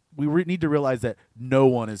sure. And we need to realize that no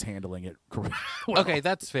one is handling it correctly. Okay,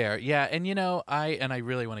 that's fair. Yeah, and I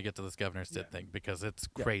really want to get to this Governor Stitt thing, because it's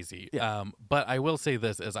crazy. Yeah. But I will say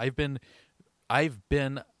this, is I've been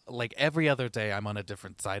like every other day I'm on a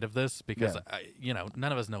different side of this, because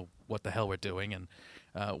none of us know what the hell we're doing and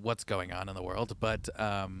what's going on in the world, but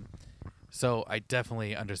so I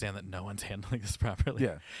definitely understand that no one's handling this properly.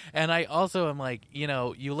 Yeah. And I also am like,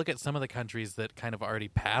 you look at some of the countries that kind of already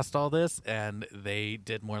passed all this, and they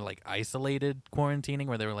did more like isolated quarantining,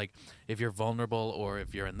 where they were like, if you're vulnerable or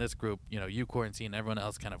if you're in this group, you quarantine, everyone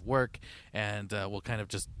else kind of work, and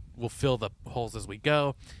we'll fill the holes as we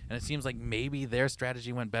go. And it seems like maybe their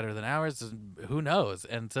strategy went better than ours. Who knows?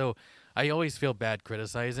 And so I always feel bad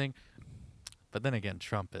criticizing. But then again,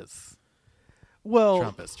 Trump is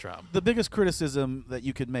Trump. The biggest criticism that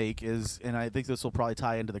you could make is, and I think this will probably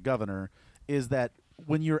tie into the governor, is that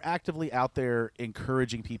when you're actively out there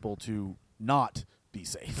encouraging people to not be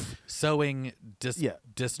safe, sowing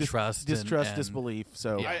distrust, and disbelief.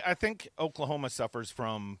 So I think Oklahoma suffers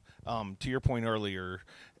from, to your point earlier,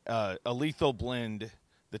 a lethal blend,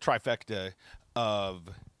 the trifecta of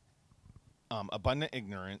abundant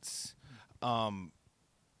ignorance,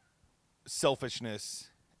 selfishness,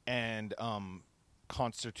 and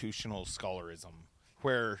constitutional scholarism,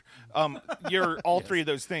 where you're all three of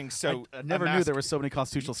those things. So I never knew there were so many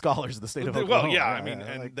constitutional scholars in the state of Oklahoma. Well, yeah, I mean,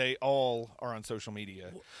 and they all are on social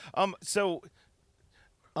media.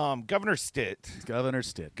 Governor Stitt. Governor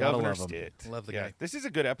Stitt. Governor Stitt. Love the guy. This is a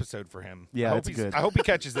good episode for him. Yeah, I it's good. I hope he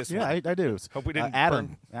catches this Yeah, one. I do. Hope we didn't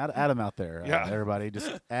Adam out there. Yeah. Everybody, just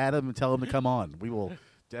add him and tell him to come on. We will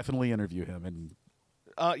definitely interview him. And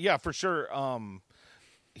Yeah, for sure.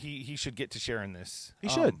 He should get to share in this. he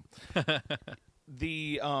should.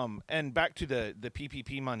 And back to the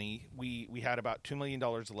PPP money, we had about $2 million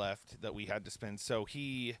left that we had to spend. So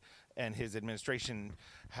he and his administration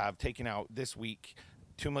have taken out this week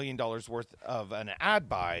 $2 million worth of an ad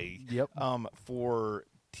buy. Yep. For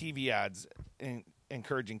TV ads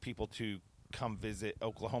encouraging people to come visit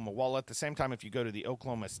Oklahoma. While at the same time, if you go to the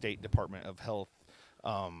Oklahoma State Department of Health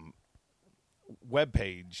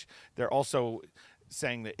webpage, they're also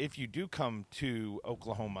saying that if you do come to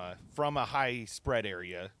Oklahoma from a high spread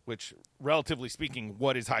area, which relatively speaking,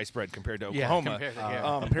 what is high spread compared to Oklahoma?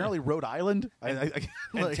 Apparently Rhode Island. And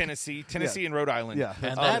Tennessee and Rhode Island. Yeah.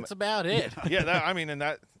 And that's about it. Yeah,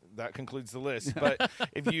 that concludes the list. But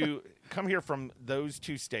if you come here from those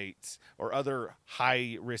two states or other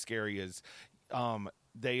high risk areas,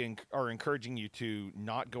 they are encouraging you to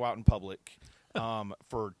not go out in public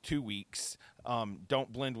for 2 weeks.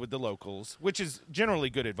 Don't blend with the locals, which is generally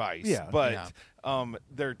good advice. Yeah. But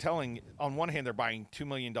they're telling, on one hand, they're buying $2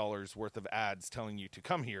 million worth of ads telling you to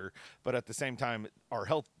come here. But at the same time, our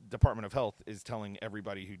Department of Health is telling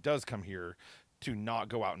everybody who does come here to not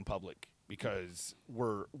go out in public because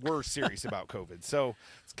we're serious about COVID. So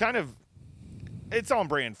it's on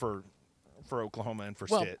brand for Oklahoma and for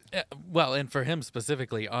Stitt. Well, and for him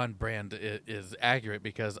specifically, on brand is accurate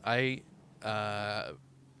because I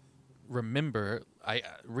remember I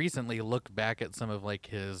recently looked back at some of like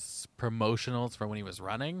his promotionals from when he was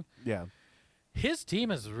running. Yeah. His team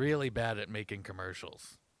is really bad at making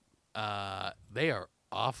commercials. They are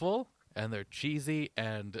awful and they're cheesy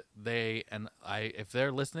and if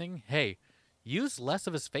they're listening, hey, use less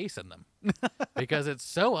of his face in them because it's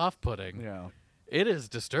so off-putting. Yeah. It is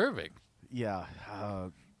disturbing. Yeah.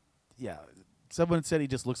 Yeah. Someone said he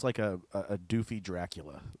just looks like a doofy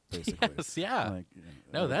Dracula, basically. Yes, yeah. Like,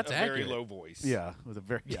 No, that's a accurate. very low voice. Yeah, with a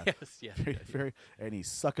very Yes, yeah. very, and he's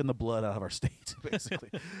sucking the blood out of our state, basically.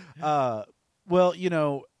 Well,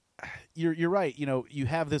 you're right. You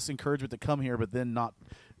have this encouragement to come here, but then not.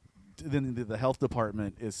 Then the health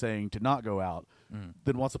department is saying to not go out.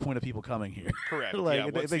 Then what's the point of people coming here? Correct.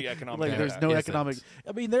 Like, what's the economic? Like, there's impact? no Isn't. economic.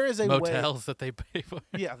 I mean, there is a way. Motels that they pay for.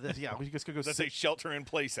 Yeah, we just could go. That they shelter in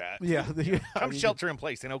place at. Yeah, Come shelter in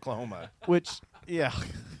place in Oklahoma. Which, yeah.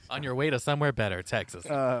 On your way to somewhere better, Texas.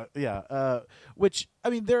 Which I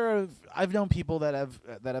mean, I've known people that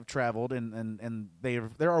have traveled, and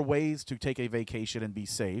there are ways to take a vacation and be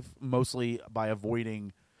safe, mostly by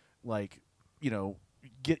avoiding,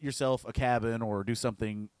 get yourself a cabin or do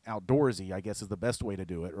something outdoorsy, I guess is the best way to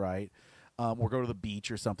do it, right? Or go to the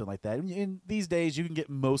beach or something like that. And these days, you can get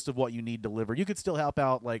most of what you need delivered. You could still help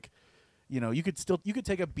out, you could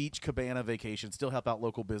take a beach cabana vacation, still help out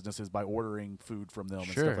local businesses by ordering food from them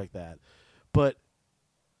and stuff like that. But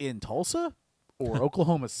in Tulsa or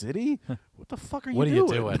Oklahoma City, what the fuck are you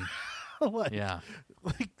doing? What are you doing? Yeah.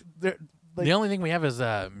 The only thing we have is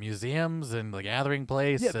museums and the gathering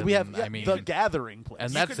place. Yeah, and, we have the gathering place.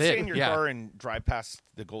 And You that's could stay it. in your car and drive past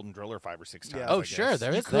the Golden Driller 5 or 6 times. Yeah. Oh, I sure, guess.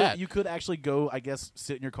 there is that. You could actually go, I guess,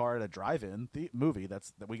 sit in your car at a drive-in movie.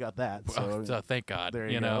 We got that. So thank God. There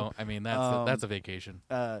you go. I mean, that's a vacation.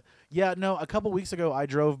 A couple weeks ago, I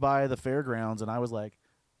drove by the fairgrounds, and I was like,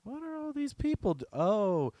 what are all these people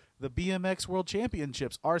Oh, the BMX World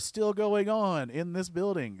Championships are still going on in this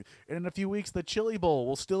building. And in a few weeks, the Chili Bowl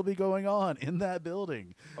will still be going on in that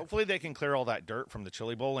building. Hopefully they can clear all that dirt from the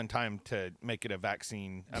Chili Bowl in time to make it a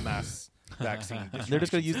mass vaccine. They're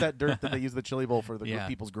just going to use that dirt that they use the Chili Bowl for Yeah.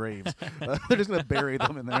 people's graves. They're just going to bury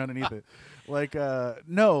them in there underneath it.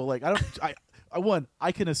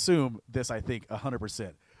 I can assume this, I think,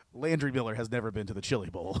 100%. Landry Miller has never been to the Chili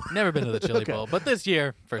Bowl. Never been to the Chili Bowl, but this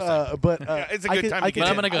year, first time. It's a good time to get in.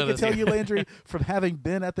 I'm gonna go I can this tell year. you, Landry, from having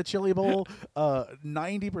been at the Chili Bowl,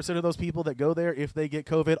 90% of those people that go there, if they get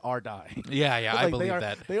COVID, are dying. Yeah, I Like, believe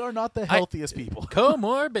that. They are not the healthiest people.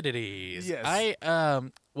 Comorbidities. Yes.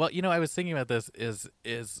 I was thinking about this is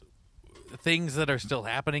things that are still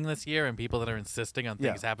happening this year and people that are insisting on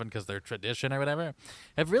things happen because they're tradition or whatever.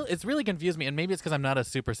 It's really confused me, and maybe it's because I'm not a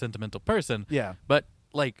super sentimental person. Yeah. But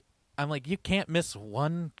like, I'm like, you can't miss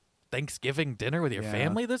one Thanksgiving dinner with your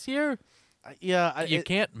family this year. You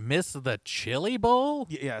can't miss the Chili Bowl.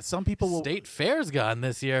 Yeah, some people will. State Fair's gone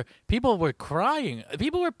this year. People were crying.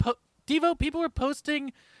 People were Devo. People were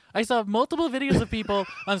posting. I saw multiple videos of people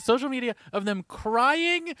on social media of them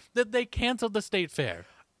crying that they canceled the State Fair.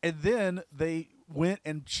 And then they went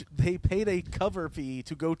and they paid a cover fee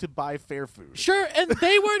to go to buy fair food. Sure, and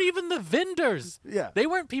they weren't even the vendors. Yeah. They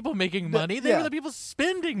weren't people making money. They were the people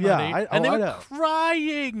spending money. I they were know.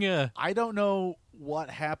 crying. I don't know what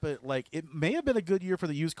happened. Like, it may have been a good year for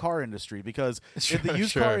the used car industry because in the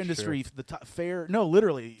used car industry, the fair. No,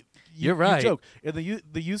 literally. You're right. You joke. In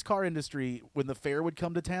the used car industry, when the fair would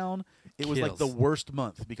come to town, it was like the worst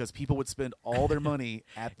month because people would spend all their money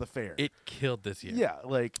at the fair. It killed this year. Yeah,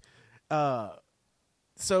 like,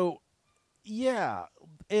 so, yeah,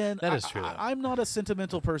 and that is true. I'm not a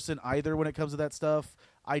sentimental person either when it comes to that stuff.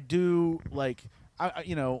 I do like,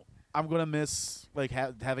 I'm gonna miss like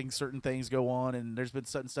having certain things go on, and there's been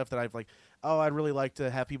certain stuff that I've like, oh, I'd really like to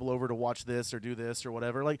have people over to watch this or do this or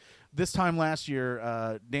whatever. Like this time last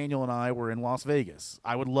year, Daniel and I were in Las Vegas.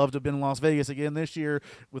 I would love to have been in Las Vegas again this year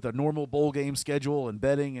with a normal bowl game schedule and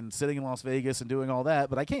betting and sitting in Las Vegas and doing all that,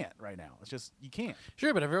 but I can't right now. It's just you can't.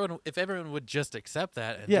 Sure, but if everyone would just accept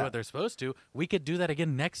that and do what they're supposed to, we could do that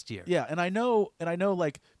again next year. Yeah, and I know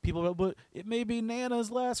like people go, but it may be Nana's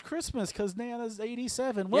last Christmas because Nana's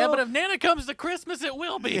 87. Well, yeah, but if Nana comes to Christmas, it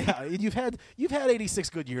will be. Yeah, and you've had 86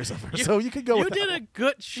 good years of her, so you could go. You did a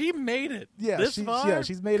good. She made it. Yeah, this far. Yeah,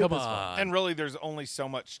 she's made it Come this on. far. And really, there's only so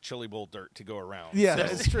much Chili Bowl dirt to go around. Yeah, so.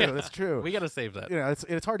 that's true. That's true. We got to save that.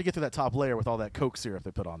 It's hard to get through that top layer with all that Coke syrup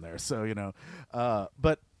they put on there. So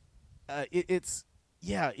but it's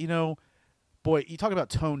boy, you talk about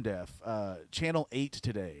tone deaf. Channel 8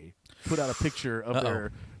 today put out a picture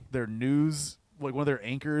of their news, like one of their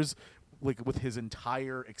anchors, like with his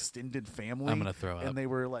entire extended family. I'm gonna throw up. And they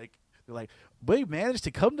were like, we managed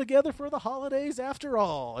to come together for the holidays after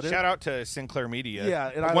all. And Shout out to Sinclair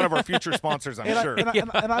Media, and one of our future sponsors, I'm sure.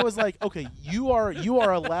 And I was like, okay, you are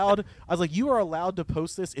allowed. I was like, you are allowed to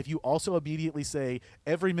post this if you also immediately say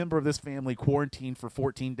every member of this family quarantined for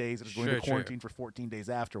 14 days and is going to quarantine for 14 days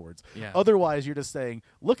afterwards. Yeah. Otherwise, you're just saying,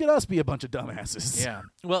 look at us be a bunch of dumbasses. Yeah.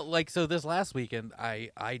 Well, like so this last weekend,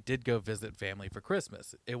 I did go visit family for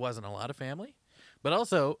Christmas. It wasn't a lot of family. But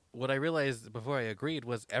also, what I realized before I agreed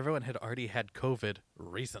was everyone had already had COVID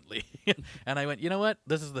recently. And I went, you know what?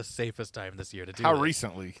 This is the safest time this year to do How this.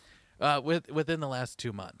 recently? Within the last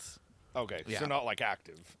 2 months. Okay, Yeah. so not like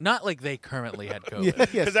active. Not like they currently had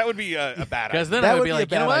COVID. Because that would be a bad idea. Because then That I would would be be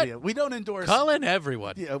like, a you know bad what? idea. We don't endorse. Call in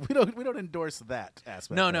everyone. Yeah, we don't endorse that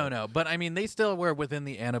aspect. No. But I mean, they still were within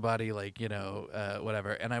the antibody, like,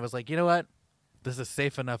 whatever. And I was like, you know what? This is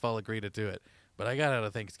safe enough. I'll agree to do it. But I got out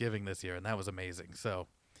of Thanksgiving this year, and that was amazing. So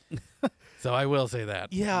I will say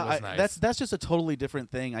that. Yeah, It was nice. that's just a totally different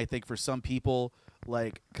thing, I think, for some people.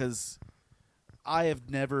 Like, because I have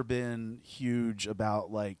never been huge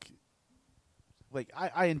about like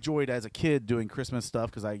I enjoyed as a kid doing Christmas stuff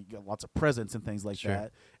because I got lots of presents and things like Sure.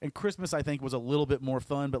 that. And Christmas, I think, was a little bit more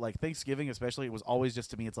fun. But like Thanksgiving, especially, it was always just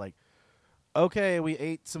to me. It's like, okay, we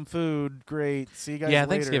ate some food. Great. See you guys later.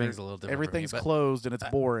 Thanksgiving's a little different for me, Everything's but closed and it's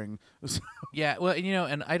boring. Yeah, well,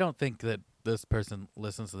 and I don't think that this person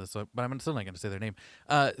listens to this, but I'm still not going to say their name.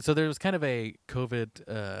 So there was kind of a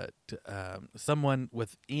COVID, someone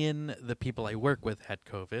within the people I work with had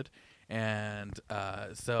COVID, and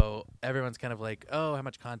so everyone's kind of like, oh, how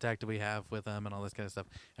much contact do we have with them and all this kind of stuff.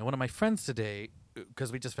 And one of my friends today,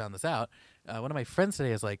 because we just found this out, one of my friends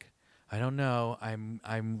today is like, I don't know,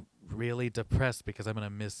 I'm really depressed because I'm going to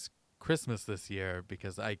miss Christmas this year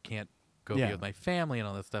because I can't go be with my family and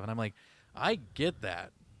all this stuff. And I'm like, I get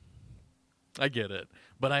that. I get it.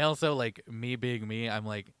 But I also, like, me being me, I'm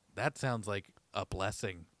like, that sounds like a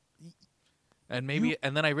blessing. And maybe,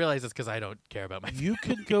 and then I realize it's because I don't care about my family. You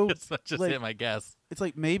could go. It's not just like, him, I guess. It's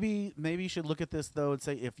like maybe you should look at this though and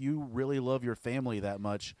say, if you really love your family that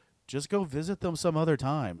much, just go visit them some other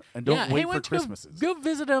time and don't wait for Christmases. Go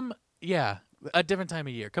visit them. Yeah, a different time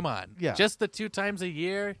of year. Come on. Yeah. Just the 2 times a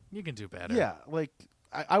year, you can do better. Yeah, like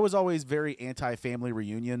I was always very anti-family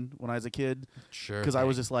reunion when I was a kid. Sure. Because I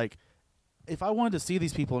was just like, if I wanted to see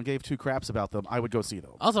these people and gave 2 craps about them, I would go see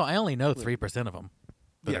them. Also, I only know 3% of them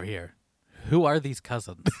that are here. Who are these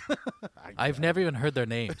cousins? I've never even heard their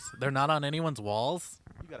names. They're not on anyone's walls.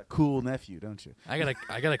 You got a cool nephew, don't you? I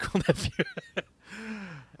got a cool nephew.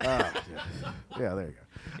 Yeah, there you go.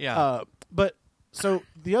 Yeah. But so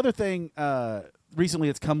the other thing recently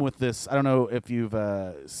it's come with this. I don't know if you've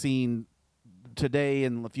seen today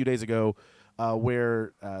and a few days ago.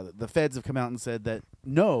 where the feds have come out and said that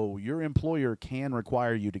no, your employer can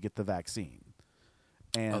require you to get the vaccine.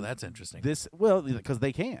 And that's interesting. Because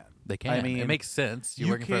they can. They can. I mean, it makes sense. You're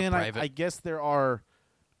you working can. for a private. I guess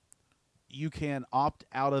you can opt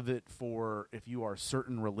out of it for if you are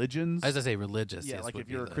certain religions. As I say, religious. Yeah, yes, like would if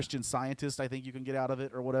be you're a the- Christian Scientist, I think you can get out of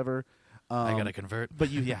it or whatever. I gotta convert. But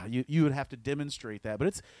you would have to demonstrate that. But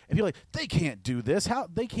it's if you're like they can't do this, how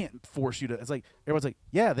they can't force you to. It's like everyone's like,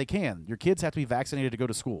 yeah, they can. Your kids have to be vaccinated to go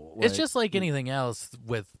to school. It's just like anything else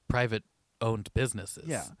with private-owned businesses.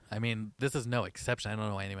 Yeah. I mean, this is no exception. I don't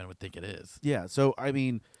know why anyone would think it is. yeah. So I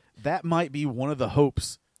mean, that might be one of the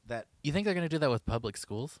hopes that You think they're going to do that with public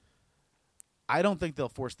schools? I don't think they'll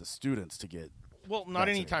force the students to get. Well, not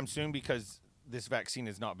vaccinated. anytime soon because this vaccine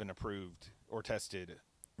has not been approved or tested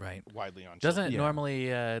Right. widely on Doesn't it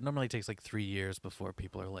children. normally takes like 3 years before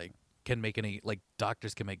people are like can make any like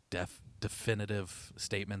doctors can make definitive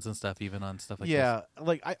statements and stuff even on stuff like Yeah,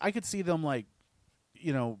 like I could see them like,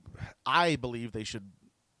 I believe they should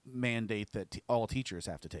mandate that all teachers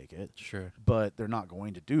have to take it. this? Sure. But they're not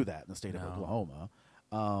going to do that in the state of No.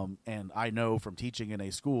 Oklahoma. And I know from teaching in a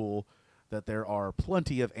school that there are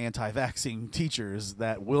plenty of anti-vaccine teachers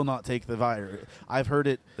that will not take the virus. I've heard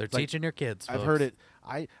it. They're like, teaching your kids. I've folks. heard it.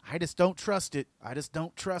 I just don't trust it. I just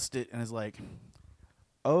don't trust it. And it's like,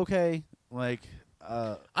 okay, like,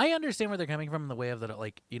 I understand where they're coming from in the way of that,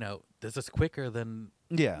 like, this is quicker than,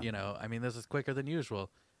 yeah. I mean, this is quicker than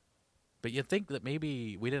usual. But you think that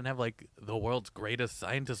maybe we didn't have, like, the world's greatest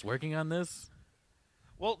scientists working on this?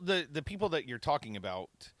 Well, the people that you're talking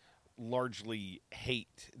about largely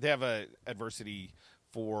hate. They have a adversity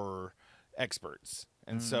for experts,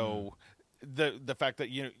 and so the fact that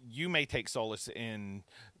you may take solace in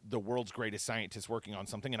the world's greatest scientists working on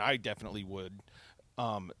something, and I definitely would.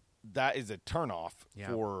 That is a turnoff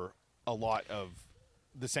for a lot of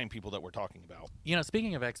the same people that we're talking about.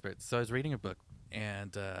 Speaking of experts, so I was reading a book,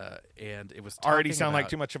 and it was Already talking sound like about-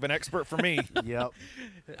 too much of an expert for me. Yep.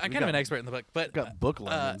 I'm kind of an expert in the book, but Got book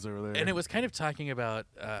lines over there. and it was kind of talking about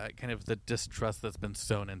kind of the distrust that's been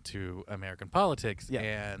sown into American politics, Yeah.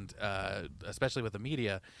 and especially with the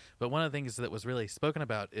media. But one of the things that was really spoken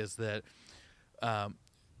about is that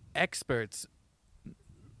experts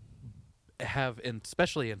have,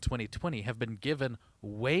 especially in 2020, have been given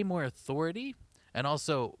way more authority and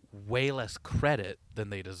also way less credit than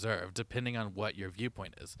they deserve, depending on what your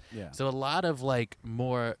viewpoint is. Yeah. So a lot of like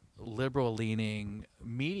more liberal-leaning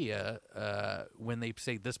media, when they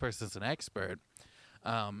say this person's an expert,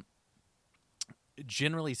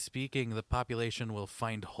 generally speaking, the population will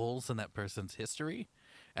find holes in that person's history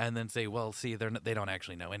and then say, well, see, they don't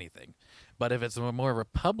actually know anything. But if it's more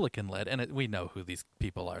Republican-led, and we know who these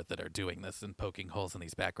people are that are doing this and poking holes in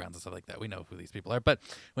these backgrounds and stuff like that. We know who these people are. But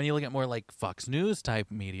when you look at more like Fox News-type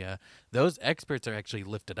media, those experts are actually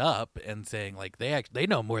lifted up and saying, like, they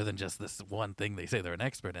know more than just this one thing they say they're an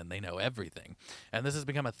expert in. They know everything. And this has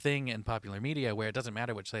become a thing in popular media where it doesn't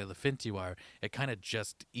matter which side of the fence you are. It kind of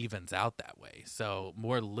just evens out that way. So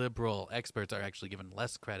more liberal experts are actually given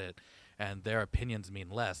less credit, and their opinions mean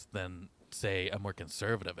less than, say, a more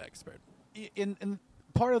conservative expert. In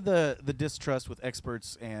part of the distrust with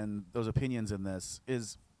experts and those opinions in this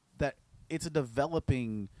is that it's a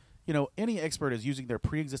developing. Any expert is using their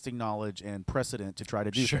pre-existing knowledge and precedent to try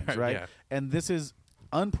to do things, right? Yeah. And this is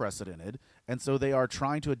unprecedented, and so they are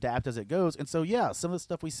trying to adapt as it goes. And so, some of the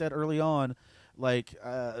stuff we said early on, like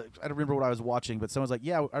I don't remember what I was watching, but someone's like,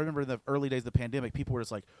 I remember in the early days of the pandemic, people were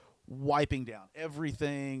just like wiping down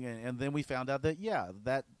everything, and then we found out that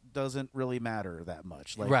that doesn't really matter that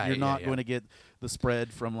much. Like, Right, you're not yeah. going to get the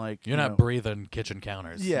spread from like You're not breathing kitchen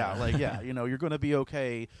counters. Yeah, you're going to be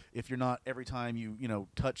okay if you're not every time you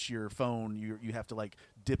touch your phone, you have to like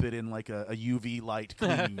dip it in like a UV light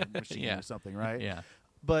cleaning machine Yeah. or something, right? Yeah.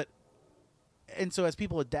 But and so as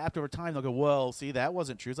people adapt over time, they'll go, well, see, that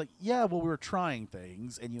wasn't true. It's like, we were trying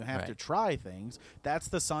things, and you have to Right. try things. That's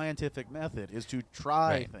the scientific method, is to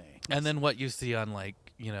try Right. things. And then what you see on like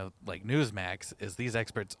Newsmax is these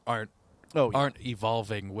experts aren't Oh, yeah. aren't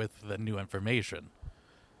evolving with the new information.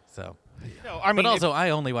 So, I mean, but also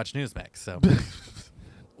I only watch Newsmax, so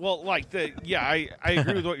well, like I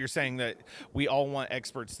agree with what you're saying that we all want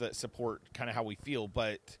experts that support kind of how we feel,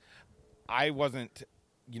 but I wasn't,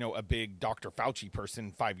 a big Dr. Fauci person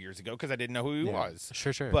 5 years ago because I didn't know who he was.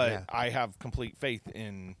 Sure, But yeah. I have complete faith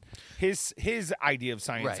in his idea of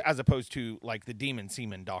science Right. as opposed to like the demon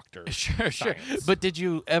semen doctor. Sure. science. But did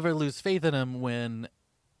you ever lose faith in him when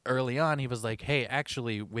early on he was like, hey,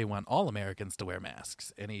 actually, we want all Americans to wear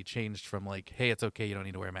masks? And he changed from like, hey, it's okay, you don't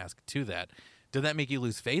need to wear a mask, to that. did that make you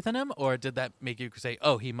lose faith in him, or did that make you say,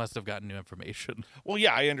 "Oh, he must have gotten new information"? Well,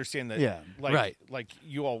 yeah, I understand that. Yeah. Like, like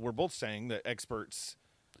you all were both saying that experts,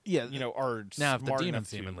 Yeah, are Now, if the smart demon enough to-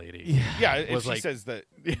 semen lady, Yeah, if was she like- says that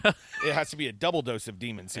yeah, it has to be a double dose of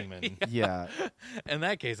demon semen. yeah. in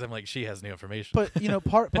that case, I'm like, she has new information. But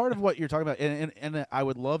part of what you're talking about, and I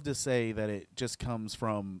would love to say that it just comes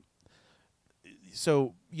from.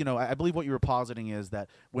 So I believe what you were positing is that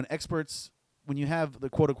when you have the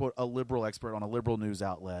quote unquote a liberal expert on a liberal news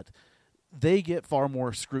outlet, they get far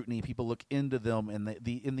more scrutiny. People look into them, and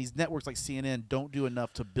in these networks like CNN don't do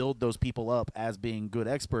enough to build those people up as being good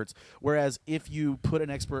experts. Whereas if you put an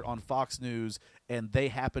expert on Fox News and they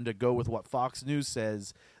happen to go with what Fox News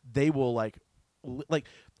says, they will like.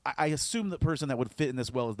 I assume the person that would fit in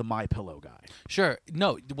this well is the My Pillow guy. Sure.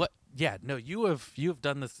 No. What? Yeah. No. You have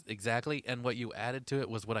done this exactly, and what you added to it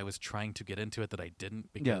was what I was trying to get into it that I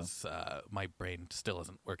didn't because my brain still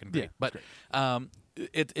isn't working great. Yeah, but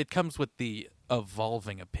it comes with the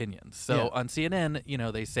evolving opinions. So on CNN,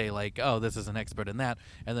 they say like, "Oh, this is an expert in that,"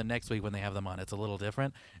 and then next week when they have them on, it's a little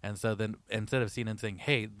different. And so then instead of CNN saying,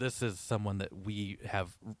 "Hey, this is someone that we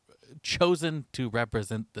have chosen to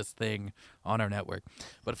represent this thing on our network,"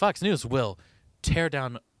 but Fox News will tear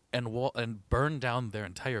down and burn down their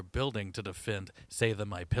entire building to defend, say, the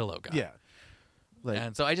My Pillow guy. Yeah.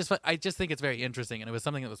 And so I just think it's very interesting, and it was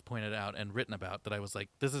something that was pointed out and written about that I was like,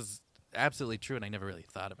 this is absolutely true, and I never really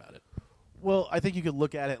thought about it. Well, I think you could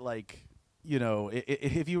look at it like,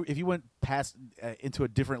 if you went past into a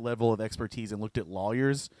different level of expertise and looked at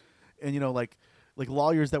lawyers, and like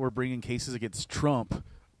lawyers that were bringing cases against Trump,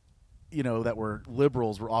 that were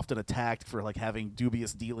liberals were often attacked for like having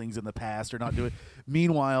dubious dealings in the past or not doing.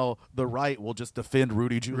 Meanwhile, the right will just defend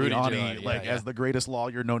Rudy Giuliani as the greatest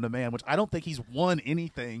lawyer known to man, which I don't think he's won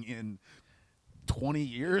anything in 20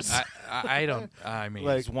 years. I don't. I mean,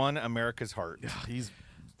 He's won America's heart.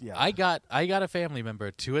 I got a family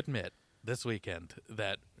member to admit this weekend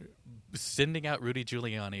that sending out Rudy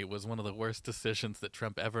Giuliani was one of the worst decisions that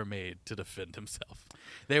Trump ever made to defend himself.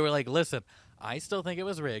 They were like, listen, I still think it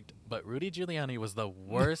was rigged, but Rudy Giuliani was the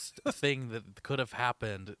worst thing that could have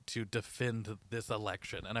happened to defend this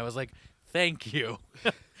election. And I was like, thank you.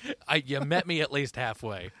 You met me at least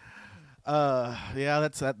halfway. Yeah,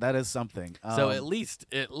 that is something. So at least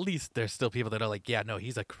there's still people that are like, yeah, no,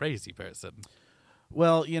 he's a crazy person.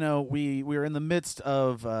 Well, we were in the midst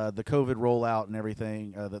of the COVID rollout and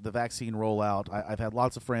everything, the vaccine rollout. I've had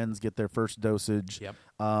lots of friends get their first dosage. Yep.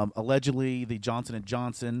 Allegedly, the Johnson &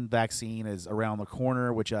 Johnson vaccine is around the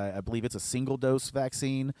corner, which I believe it's a single-dose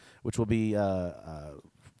vaccine, which will be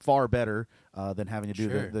far better than having to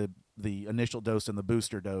do the initial dose and the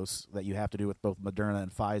booster dose that you have to do with both Moderna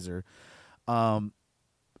and Pfizer.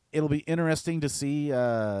 It'll be interesting to see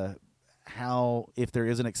how, if there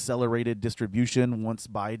is an accelerated distribution once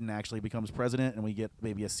Biden actually becomes president and we get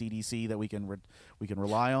maybe a CDC that we can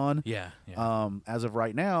rely on. Yeah. As of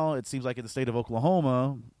right now, it seems like in the state of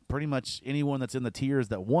Oklahoma, pretty much anyone that's in the tiers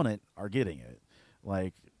that want it are getting it.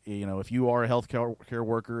 Like, if you are a healthcare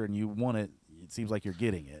worker and you want it, it seems like you're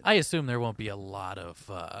getting it. I assume there won't be a lot of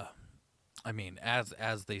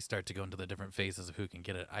as they start to go into the different phases of who can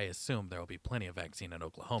get it, I assume there will be plenty of vaccine in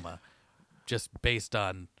Oklahoma just based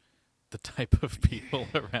on the type of people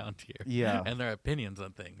around here, and their opinions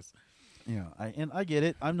on things. Yeah, I get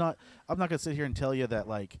it. I'm not gonna sit here and tell you that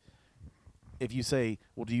like, if you say,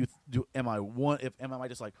 well, am I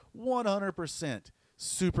just like 100%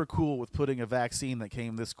 super cool with putting a vaccine that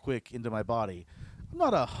came this quick into my body? I'm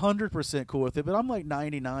not 100% cool with it, but I'm like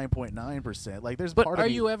 99.9%. Like, there's but part of are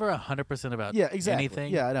me, you ever 100% about exactly.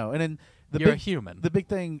 anything? Yeah, I know. And then you're a human. The big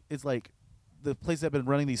thing is like the place that have been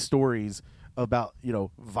running these stories about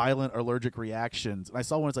violent allergic reactions, and I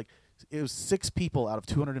saw one. It's like it was 6 people out of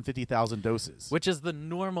 250,000 doses, which is the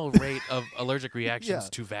normal rate of allergic reactions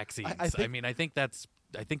to vaccines. I think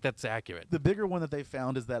that's accurate. The bigger one that they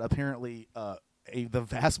found is that apparently the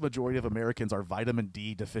vast majority of Americans are vitamin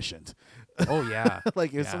D deficient. Oh yeah,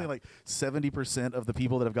 like it's something like 70% of the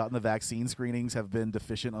people that have gotten the vaccine screenings have been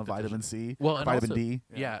deficient on vitamin C, vitamin D.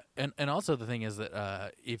 Yeah, and also the thing is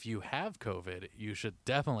that if you have COVID, you should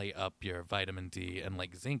definitely up your vitamin D and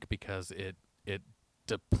like zinc because it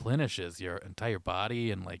deplenishes your entire body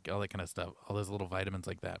and like all that kind of stuff, all those little vitamins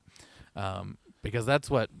like that. Because that's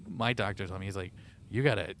what my doctor told me. He's like, you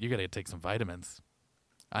gotta take some vitamins.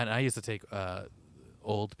 And I used to take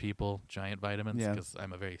old people giant vitamins because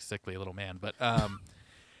I'm a very sickly little man. But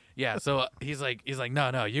yeah, so he's like,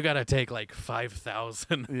 no, you got to take like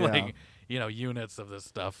 5,000 units of this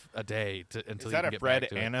stuff a day until is you that can a get Fred back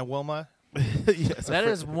to and a Wilma? Yes, that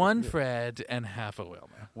is one Fred and half a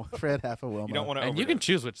Wilma. One Fred, half a Wilma. You don't want to. And you can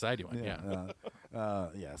choose which side you want. Yeah.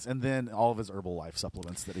 Yes, and then all of his Herbalife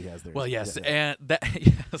supplements that he has there. Well, yes, Yeah. and that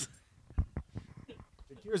yes.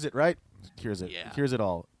 It cures it, right? Cures it. Yeah. Cures it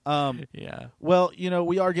all. Yeah. Well,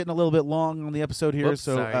 we are getting a little bit long on the episode here, Whoops,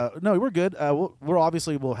 so sorry. no, we're good.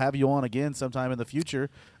 We'll have you on again sometime in the future,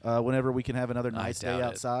 whenever we can have another nice day doubt it.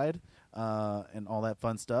 outside, and all that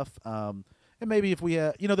fun stuff. And maybe if we,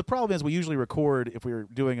 the problem is we usually record if we're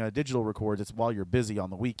doing a digital records. It's while you're busy on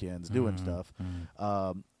the weekends doing stuff,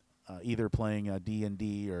 either playing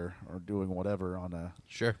D&D or doing whatever on a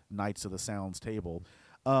Sure. Knights of the Sounds table.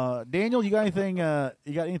 Daniel, you got anything?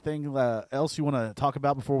 Else you want to talk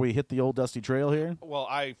about before we hit the old dusty trail here? Well,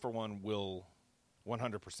 I for one will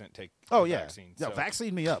 100% take. Oh the yeah, vaccine. yeah, so-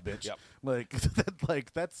 vaccine me up, bitch. Yep.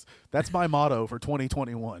 That's my motto for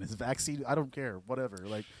 2021 is vaccine. I don't care, whatever.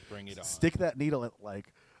 Like, Bring it on. Stick that needle.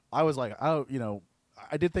 I was like,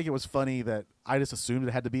 I did think it was funny that I just assumed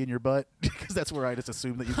it had to be in your butt because that's where I just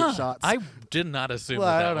assumed that you get shots. I did not assume Well,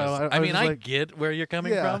 I that don't know. was. I I was mean, just I like- get where you're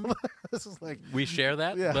coming yeah, from. this is like, We share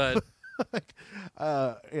that, Yeah. but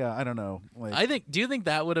yeah, I don't know. Like, do you think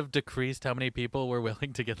that would have decreased how many people were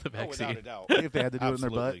willing to get the Oh, vaccine? without a doubt. if they had to do it in their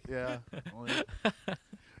butt, Absolutely. yeah. Well, yeah.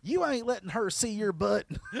 You ain't letting her see your butt.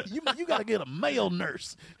 You got to get a male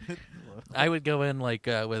nurse. I would go in with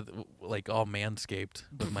all manscaped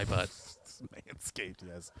with my butt. Manscaped,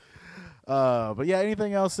 yes. But yeah,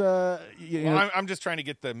 anything else? Well, I'm just trying to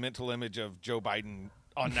get the mental image of Joe Biden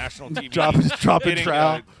on national TV. dropping hitting,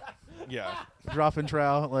 trowel, yeah. dropping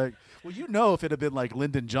trowel. Like, well, if it had been like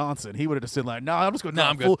Lyndon Johnson, he would have just said like, "No, I'm just going No, to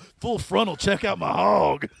I'm good. full frontal check out my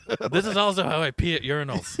hog." This is also how I pee at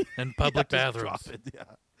urinals and public Just bathrooms. drop it,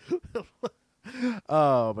 yeah.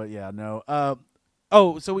 Oh, but yeah, no.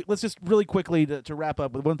 So let's just really quickly to wrap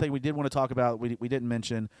up with one thing we did want to talk about. We didn't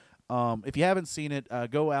mention. If you haven't seen it,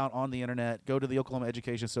 go out on the internet, go to the Oklahoma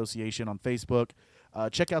Education Association on Facebook,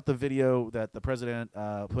 check out the video that the president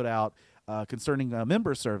put out concerning a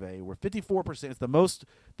member survey, where 54%, it's the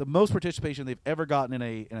most participation they've ever gotten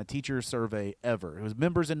in a teacher survey ever. It was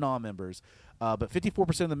members and non-members, but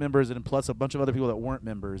 54% of the members and plus a bunch of other people that weren't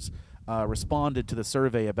members responded to the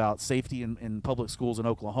survey about safety in public schools in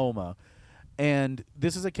Oklahoma. And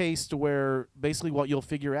this is a case to where basically what you'll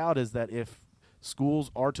figure out is that if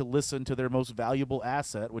schools are to listen to their most valuable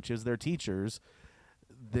asset, which is their teachers,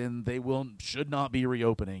 then they should not be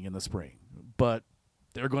reopening in the spring. But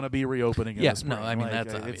they're going to be reopening in the spring. No, I mean,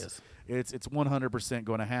 that's obvious. It's 100%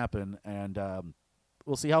 going to happen, and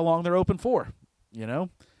we'll see how long they're open for. Yeah.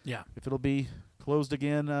 If it'll be closed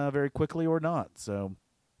again very quickly or not. So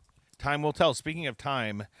Time will tell. Speaking of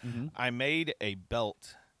time, I made a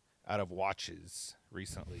belt out of watches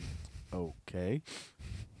recently. okay.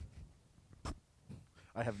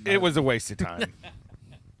 I have. It was a waste of time.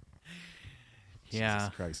 Yeah.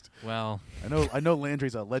 Jesus Christ. Well, I know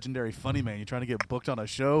Landry's a legendary funny man. You're trying to get booked on a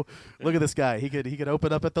show. Look at this guy. He could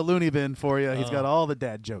open up at the Looney Bin for you. He's got all the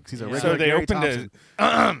dad jokes. He's a Yeah. regular So they Gary opened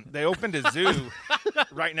Thompson. they opened a zoo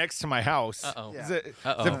right next to my house. Uh-oh. It's a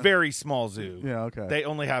Uh-oh. very small zoo. Yeah, okay. They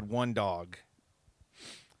only had one dog.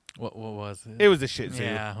 what was it? It was a shit zoo.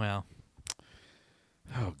 Yeah, well.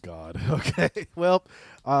 Oh God. Okay. Well,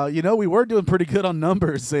 we were doing pretty good on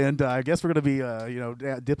numbers, and I guess we're going to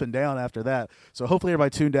be, dipping down after that. So hopefully everybody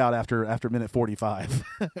tuned out after minute 45.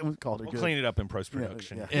 We called it We'll good. clean it up in post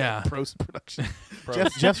production. Yeah. Post production.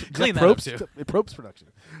 Prost. Jeff Clean that up, too. Probst production.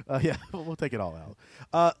 Yeah, we'll take it all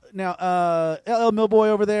out. Now, LL Millboy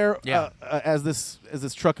over there. Yeah. As this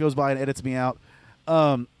truck goes by and edits me out.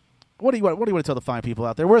 What do you want to tell the fine people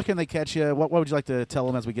out there? Where can they catch you? What would you like to tell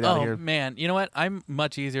them as we get out of here? Man, you know what? I'm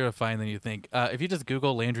much easier to find than you think. If you just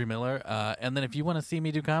Google Landry Miller, and then if you want to see me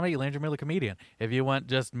do comedy, Landry Miller Comedian. If you want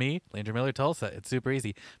just me, Landry Miller Tulsa. It's super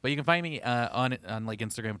easy. But you can find me on like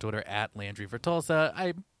Instagram, Twitter at Landry for Tulsa.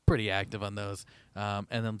 I'm pretty active on those. And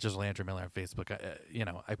then just Landry Miller on Facebook.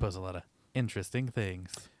 I post a lot of interesting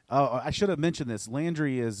things. Oh, I should have mentioned this.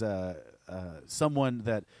 Landry is someone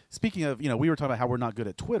that, speaking of, we were talking about how we're not good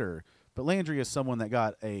at Twitter, but Landry is someone that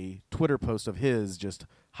got a Twitter post of his just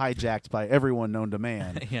hijacked by everyone known to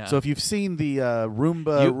man. Yeah. So if you've seen the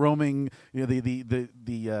Roomba roaming, the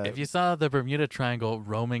If you saw the Bermuda Triangle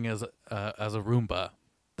roaming as a Roomba,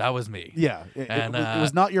 that was me. yeah, And, it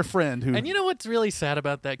was not your friend who. And you know what's really sad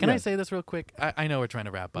about that? Can Yeah. I say this real quick? I know we're trying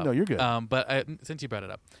to wrap up. No, you're good. But since you brought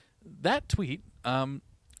it up, that tweet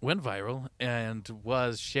went viral and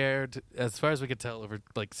was shared, as far as we could tell, over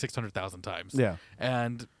like 600,000 times. Yeah.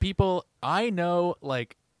 And people I know,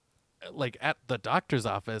 like at the doctor's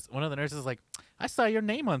office, one of the nurses is like, I saw your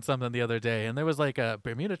name on something the other day, and there was like a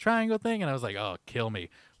Bermuda Triangle thing, and I was like, oh, kill me.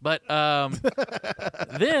 But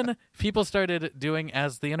then people started doing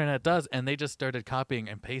as the internet does, and they just started copying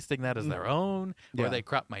and pasting that as their own, Yeah. or they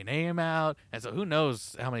cropped my name out. And so who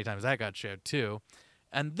knows how many times that got shared too.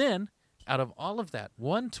 And then out of all of that,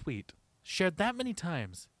 one tweet shared that many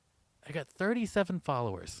times, I got 37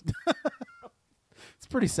 followers. It's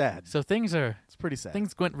pretty sad. So things Pretty sad.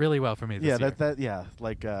 went really well for me this year. But yeah.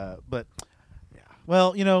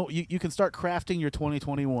 Well, you can start crafting your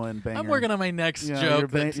 2021 banger. I'm working on my next your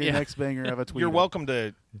joke. your next banger of a tweet. You're welcome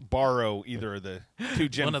to borrow either of the two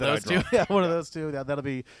gems One of that I those two? dropped. Yeah, one of those two. That'll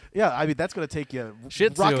be. Yeah, I mean that's going to take you. Shih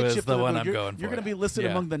Tzu rocket is ship the to the one moon. I'm You're, going You're for. going to be listed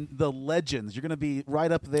Yeah. among the legends. You're going to be right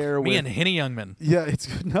up there. Me with, and Henny Youngman. Yeah,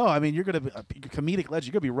 it's no. I mean, you're going to be a comedic legend.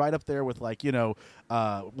 You're going to be right up there with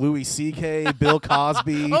Louis C.K., Bill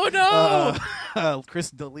Cosby. Oh, no!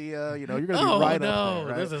 Chris D'Elia. You're going to be Oh, right no, up there.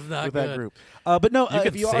 Right, this is not with good. that group. But no, You if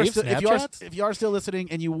can you are save still, Snapchats? if you are still listening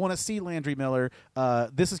and you want to see Landry Miller,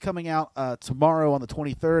 this is coming out tomorrow on the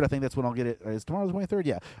 23rd. I think that's when I'll get it. Is tomorrow the 23rd?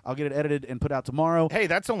 Yeah, I'll get it edited and put out tomorrow. Hey,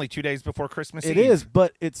 that's only 2 days before Christmas It Eve. is,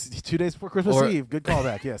 but it's 2 days before Christmas Or- Eve. Good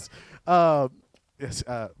callback. Yes. Yes.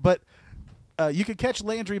 But you can catch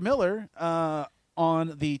Landry Miller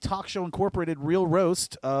on the Talk Show Incorporated Real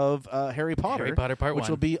Roast of Harry Potter. Harry Potter Part which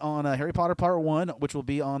 1. will be on Harry Potter Part 1, which will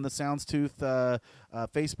be on the Soundstooth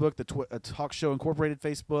Facebook, the Talk Show Incorporated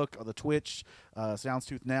Facebook, or the Twitch,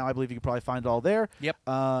 Soundstooth Now. I believe you can probably find it all there. Yep.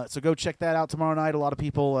 So go check that out tomorrow night. A lot of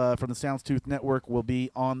people from the Soundstooth Network will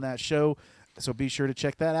be on that show. So be sure to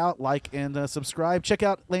check that out, like and subscribe. Check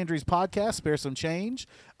out Landry's podcast, Spare Some Change.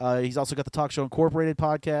 He's also got the Talk Show Incorporated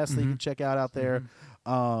podcast that you can check out there.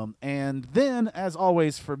 And then, as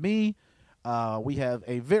always, for me, we have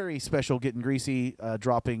a very special Getting Greasy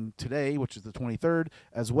dropping today, which is the 23rd,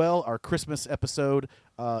 as well. Our Christmas episode,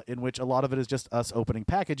 in which a lot of it is just us opening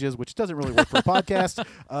packages, which doesn't really work for a podcast,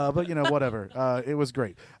 but whatever. It was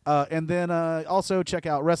great. And then also check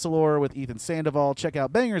out WrestleLore with Ethan Sandoval. Check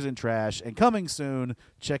out Bangers and Trash, and coming soon,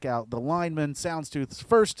 check out The Lineman, Soundstooth's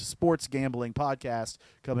first sports gambling podcast,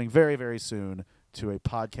 coming very, very soon to a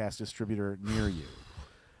podcast distributor near you.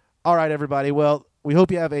 All right, everybody. Well, we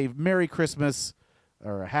hope you have a Merry Christmas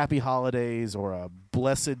or a Happy Holidays or a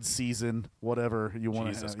blessed season, whatever you want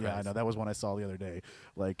Jesus to. Yeah, I Christ. know. That was one I saw the other day.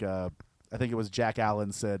 Like, I think it was Jack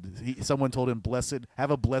Allen said, someone told him,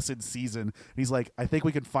 have a blessed season. He's like, I think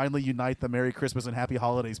we can finally unite the Merry Christmas and Happy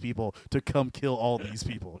Holidays people to come kill all these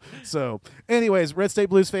people. So, anyways, Red State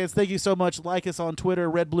Blues fans, thank you so much. Like us on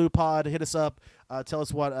Twitter, Red Blue Pod. Hit us up. Tell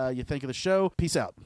us what you think of the show. Peace out.